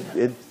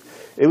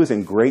 It was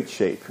in great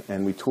shape,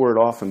 and we tore it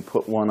off and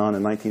put one on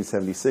in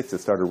 1976.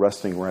 It started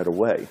rusting right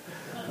away.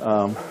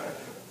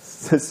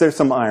 There's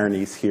some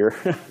ironies here.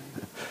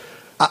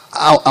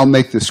 I'll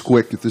make this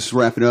quick if this is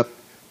wrapping up.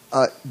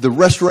 The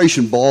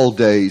Restoration Ball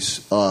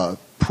days, the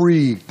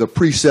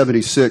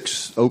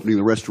pre-76 opening of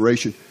the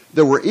Restoration,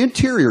 there were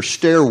interior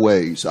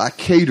stairways. I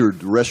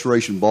catered the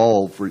Restoration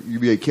Ball for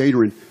UVA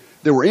Catering.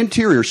 There were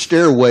interior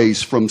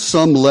stairways from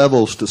some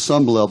levels to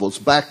some levels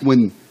back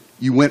when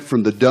you went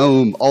from the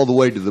dome all the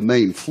way to the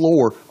main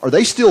floor. Are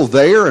they still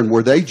there, and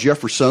were they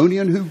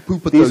Jeffersonian? Who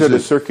put These those are the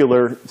in?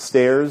 circular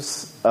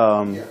stairs.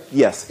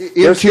 Yes.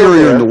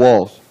 Interior in the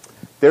walls.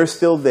 They're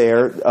still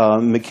there.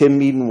 McKim,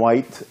 Mead, and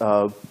White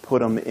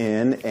put them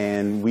in,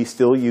 and we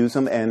still use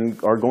them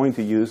and are going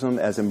to use them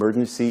as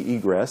emergency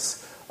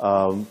egress.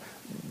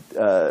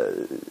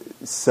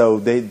 So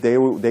they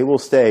will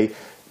stay.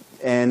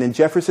 And in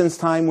Jefferson's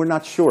time, we're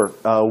not sure.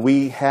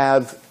 We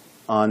have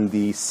on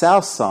the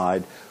south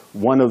side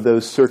one of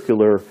those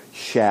circular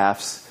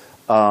shafts.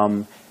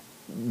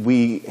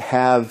 We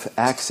have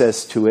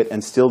access to it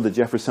and still the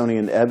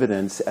Jeffersonian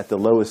evidence at the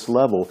lowest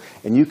level.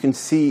 And you can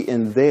see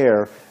in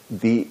there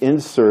the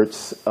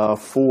inserts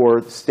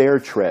for stair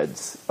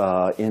treads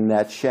in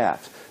that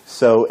shaft.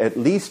 So at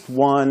least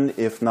one,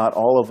 if not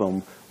all of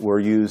them, were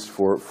used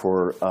for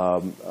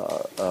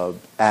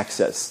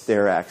access,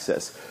 stair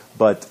access.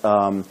 But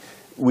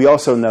we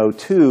also know,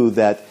 too,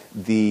 that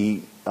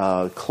the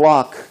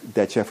clock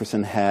that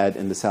Jefferson had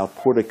in the south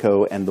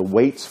portico and the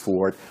weights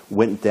for it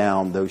went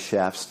down those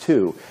shafts,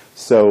 too.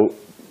 So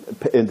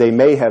they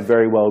may have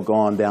very well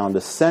gone down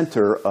the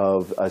center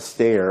of a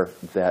stair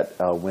that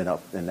went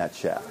up in that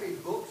shaft. How many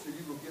books are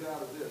you going to get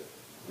out of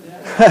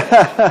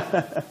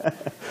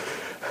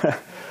this?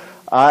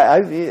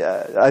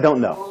 I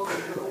don't know.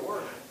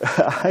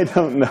 I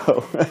don't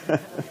know.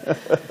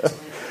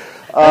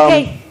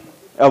 Okay.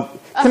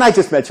 Can I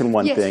just mention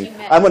one Yes, thing? you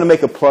may. I want to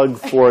make a plug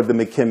for the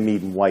McKim,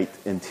 Mead, and White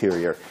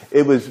interior.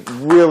 It was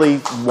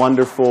really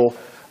wonderful.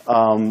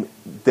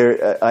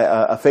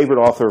 A favorite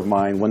author of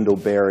mine, Wendell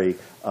Berry,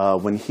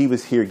 when he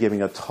was here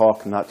giving a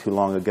talk not too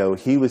long ago,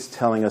 he was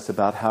telling us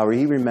about how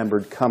he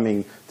remembered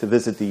coming to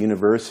visit the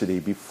university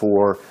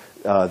before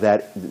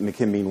that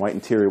McKim, Mead, and White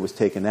interior was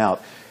taken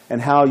out,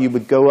 and how you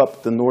would go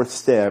up the north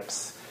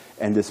steps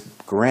and this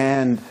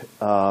grand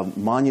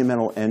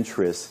monumental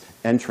entrance,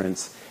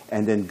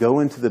 and then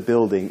go into the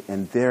building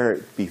and there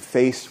be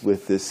faced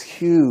with this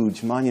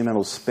huge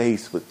monumental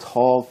space with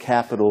tall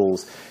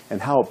capitals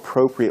and how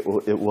appropriate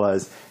it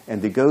was,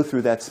 and to go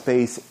through that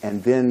space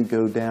and then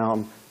go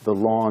down the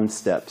lawn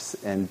steps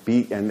and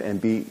be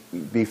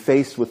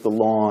faced with the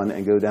lawn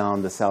and go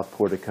down the south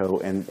portico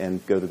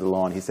and go to the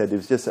lawn. He said it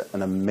was just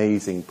an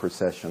amazing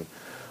procession,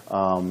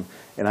 and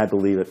I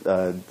believe it.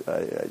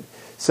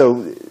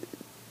 So,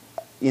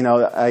 you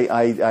know,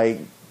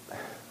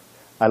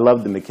 I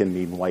love the McKim,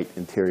 Mead, and White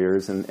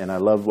interiors, and I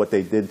love what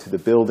they did to the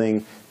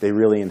building. They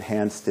really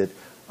enhanced it.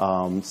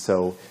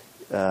 So,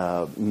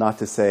 not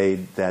to say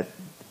that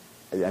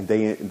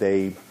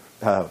they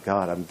oh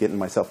God, I'm getting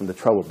myself into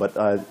trouble. But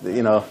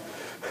you know,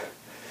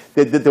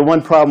 the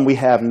one problem we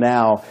have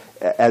now,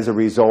 as a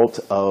result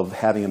of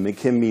having a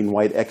McKim, Mead, and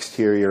White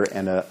exterior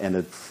and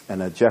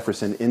a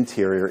Jefferson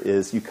interior,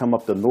 is you come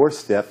up the north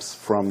steps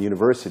from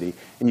University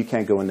and you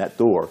can't go in that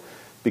door,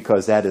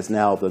 because that is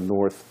now the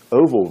North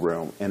Oval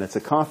Room, and it's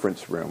a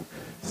conference room.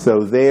 So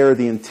there,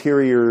 the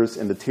interiors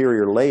and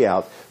interior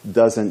layout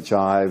doesn't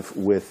jive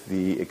with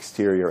the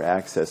exterior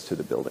access to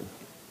the building.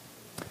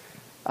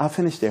 I'll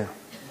finish there.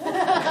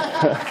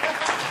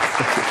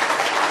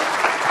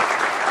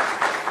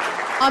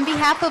 On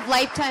behalf of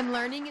Lifetime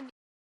Learning and the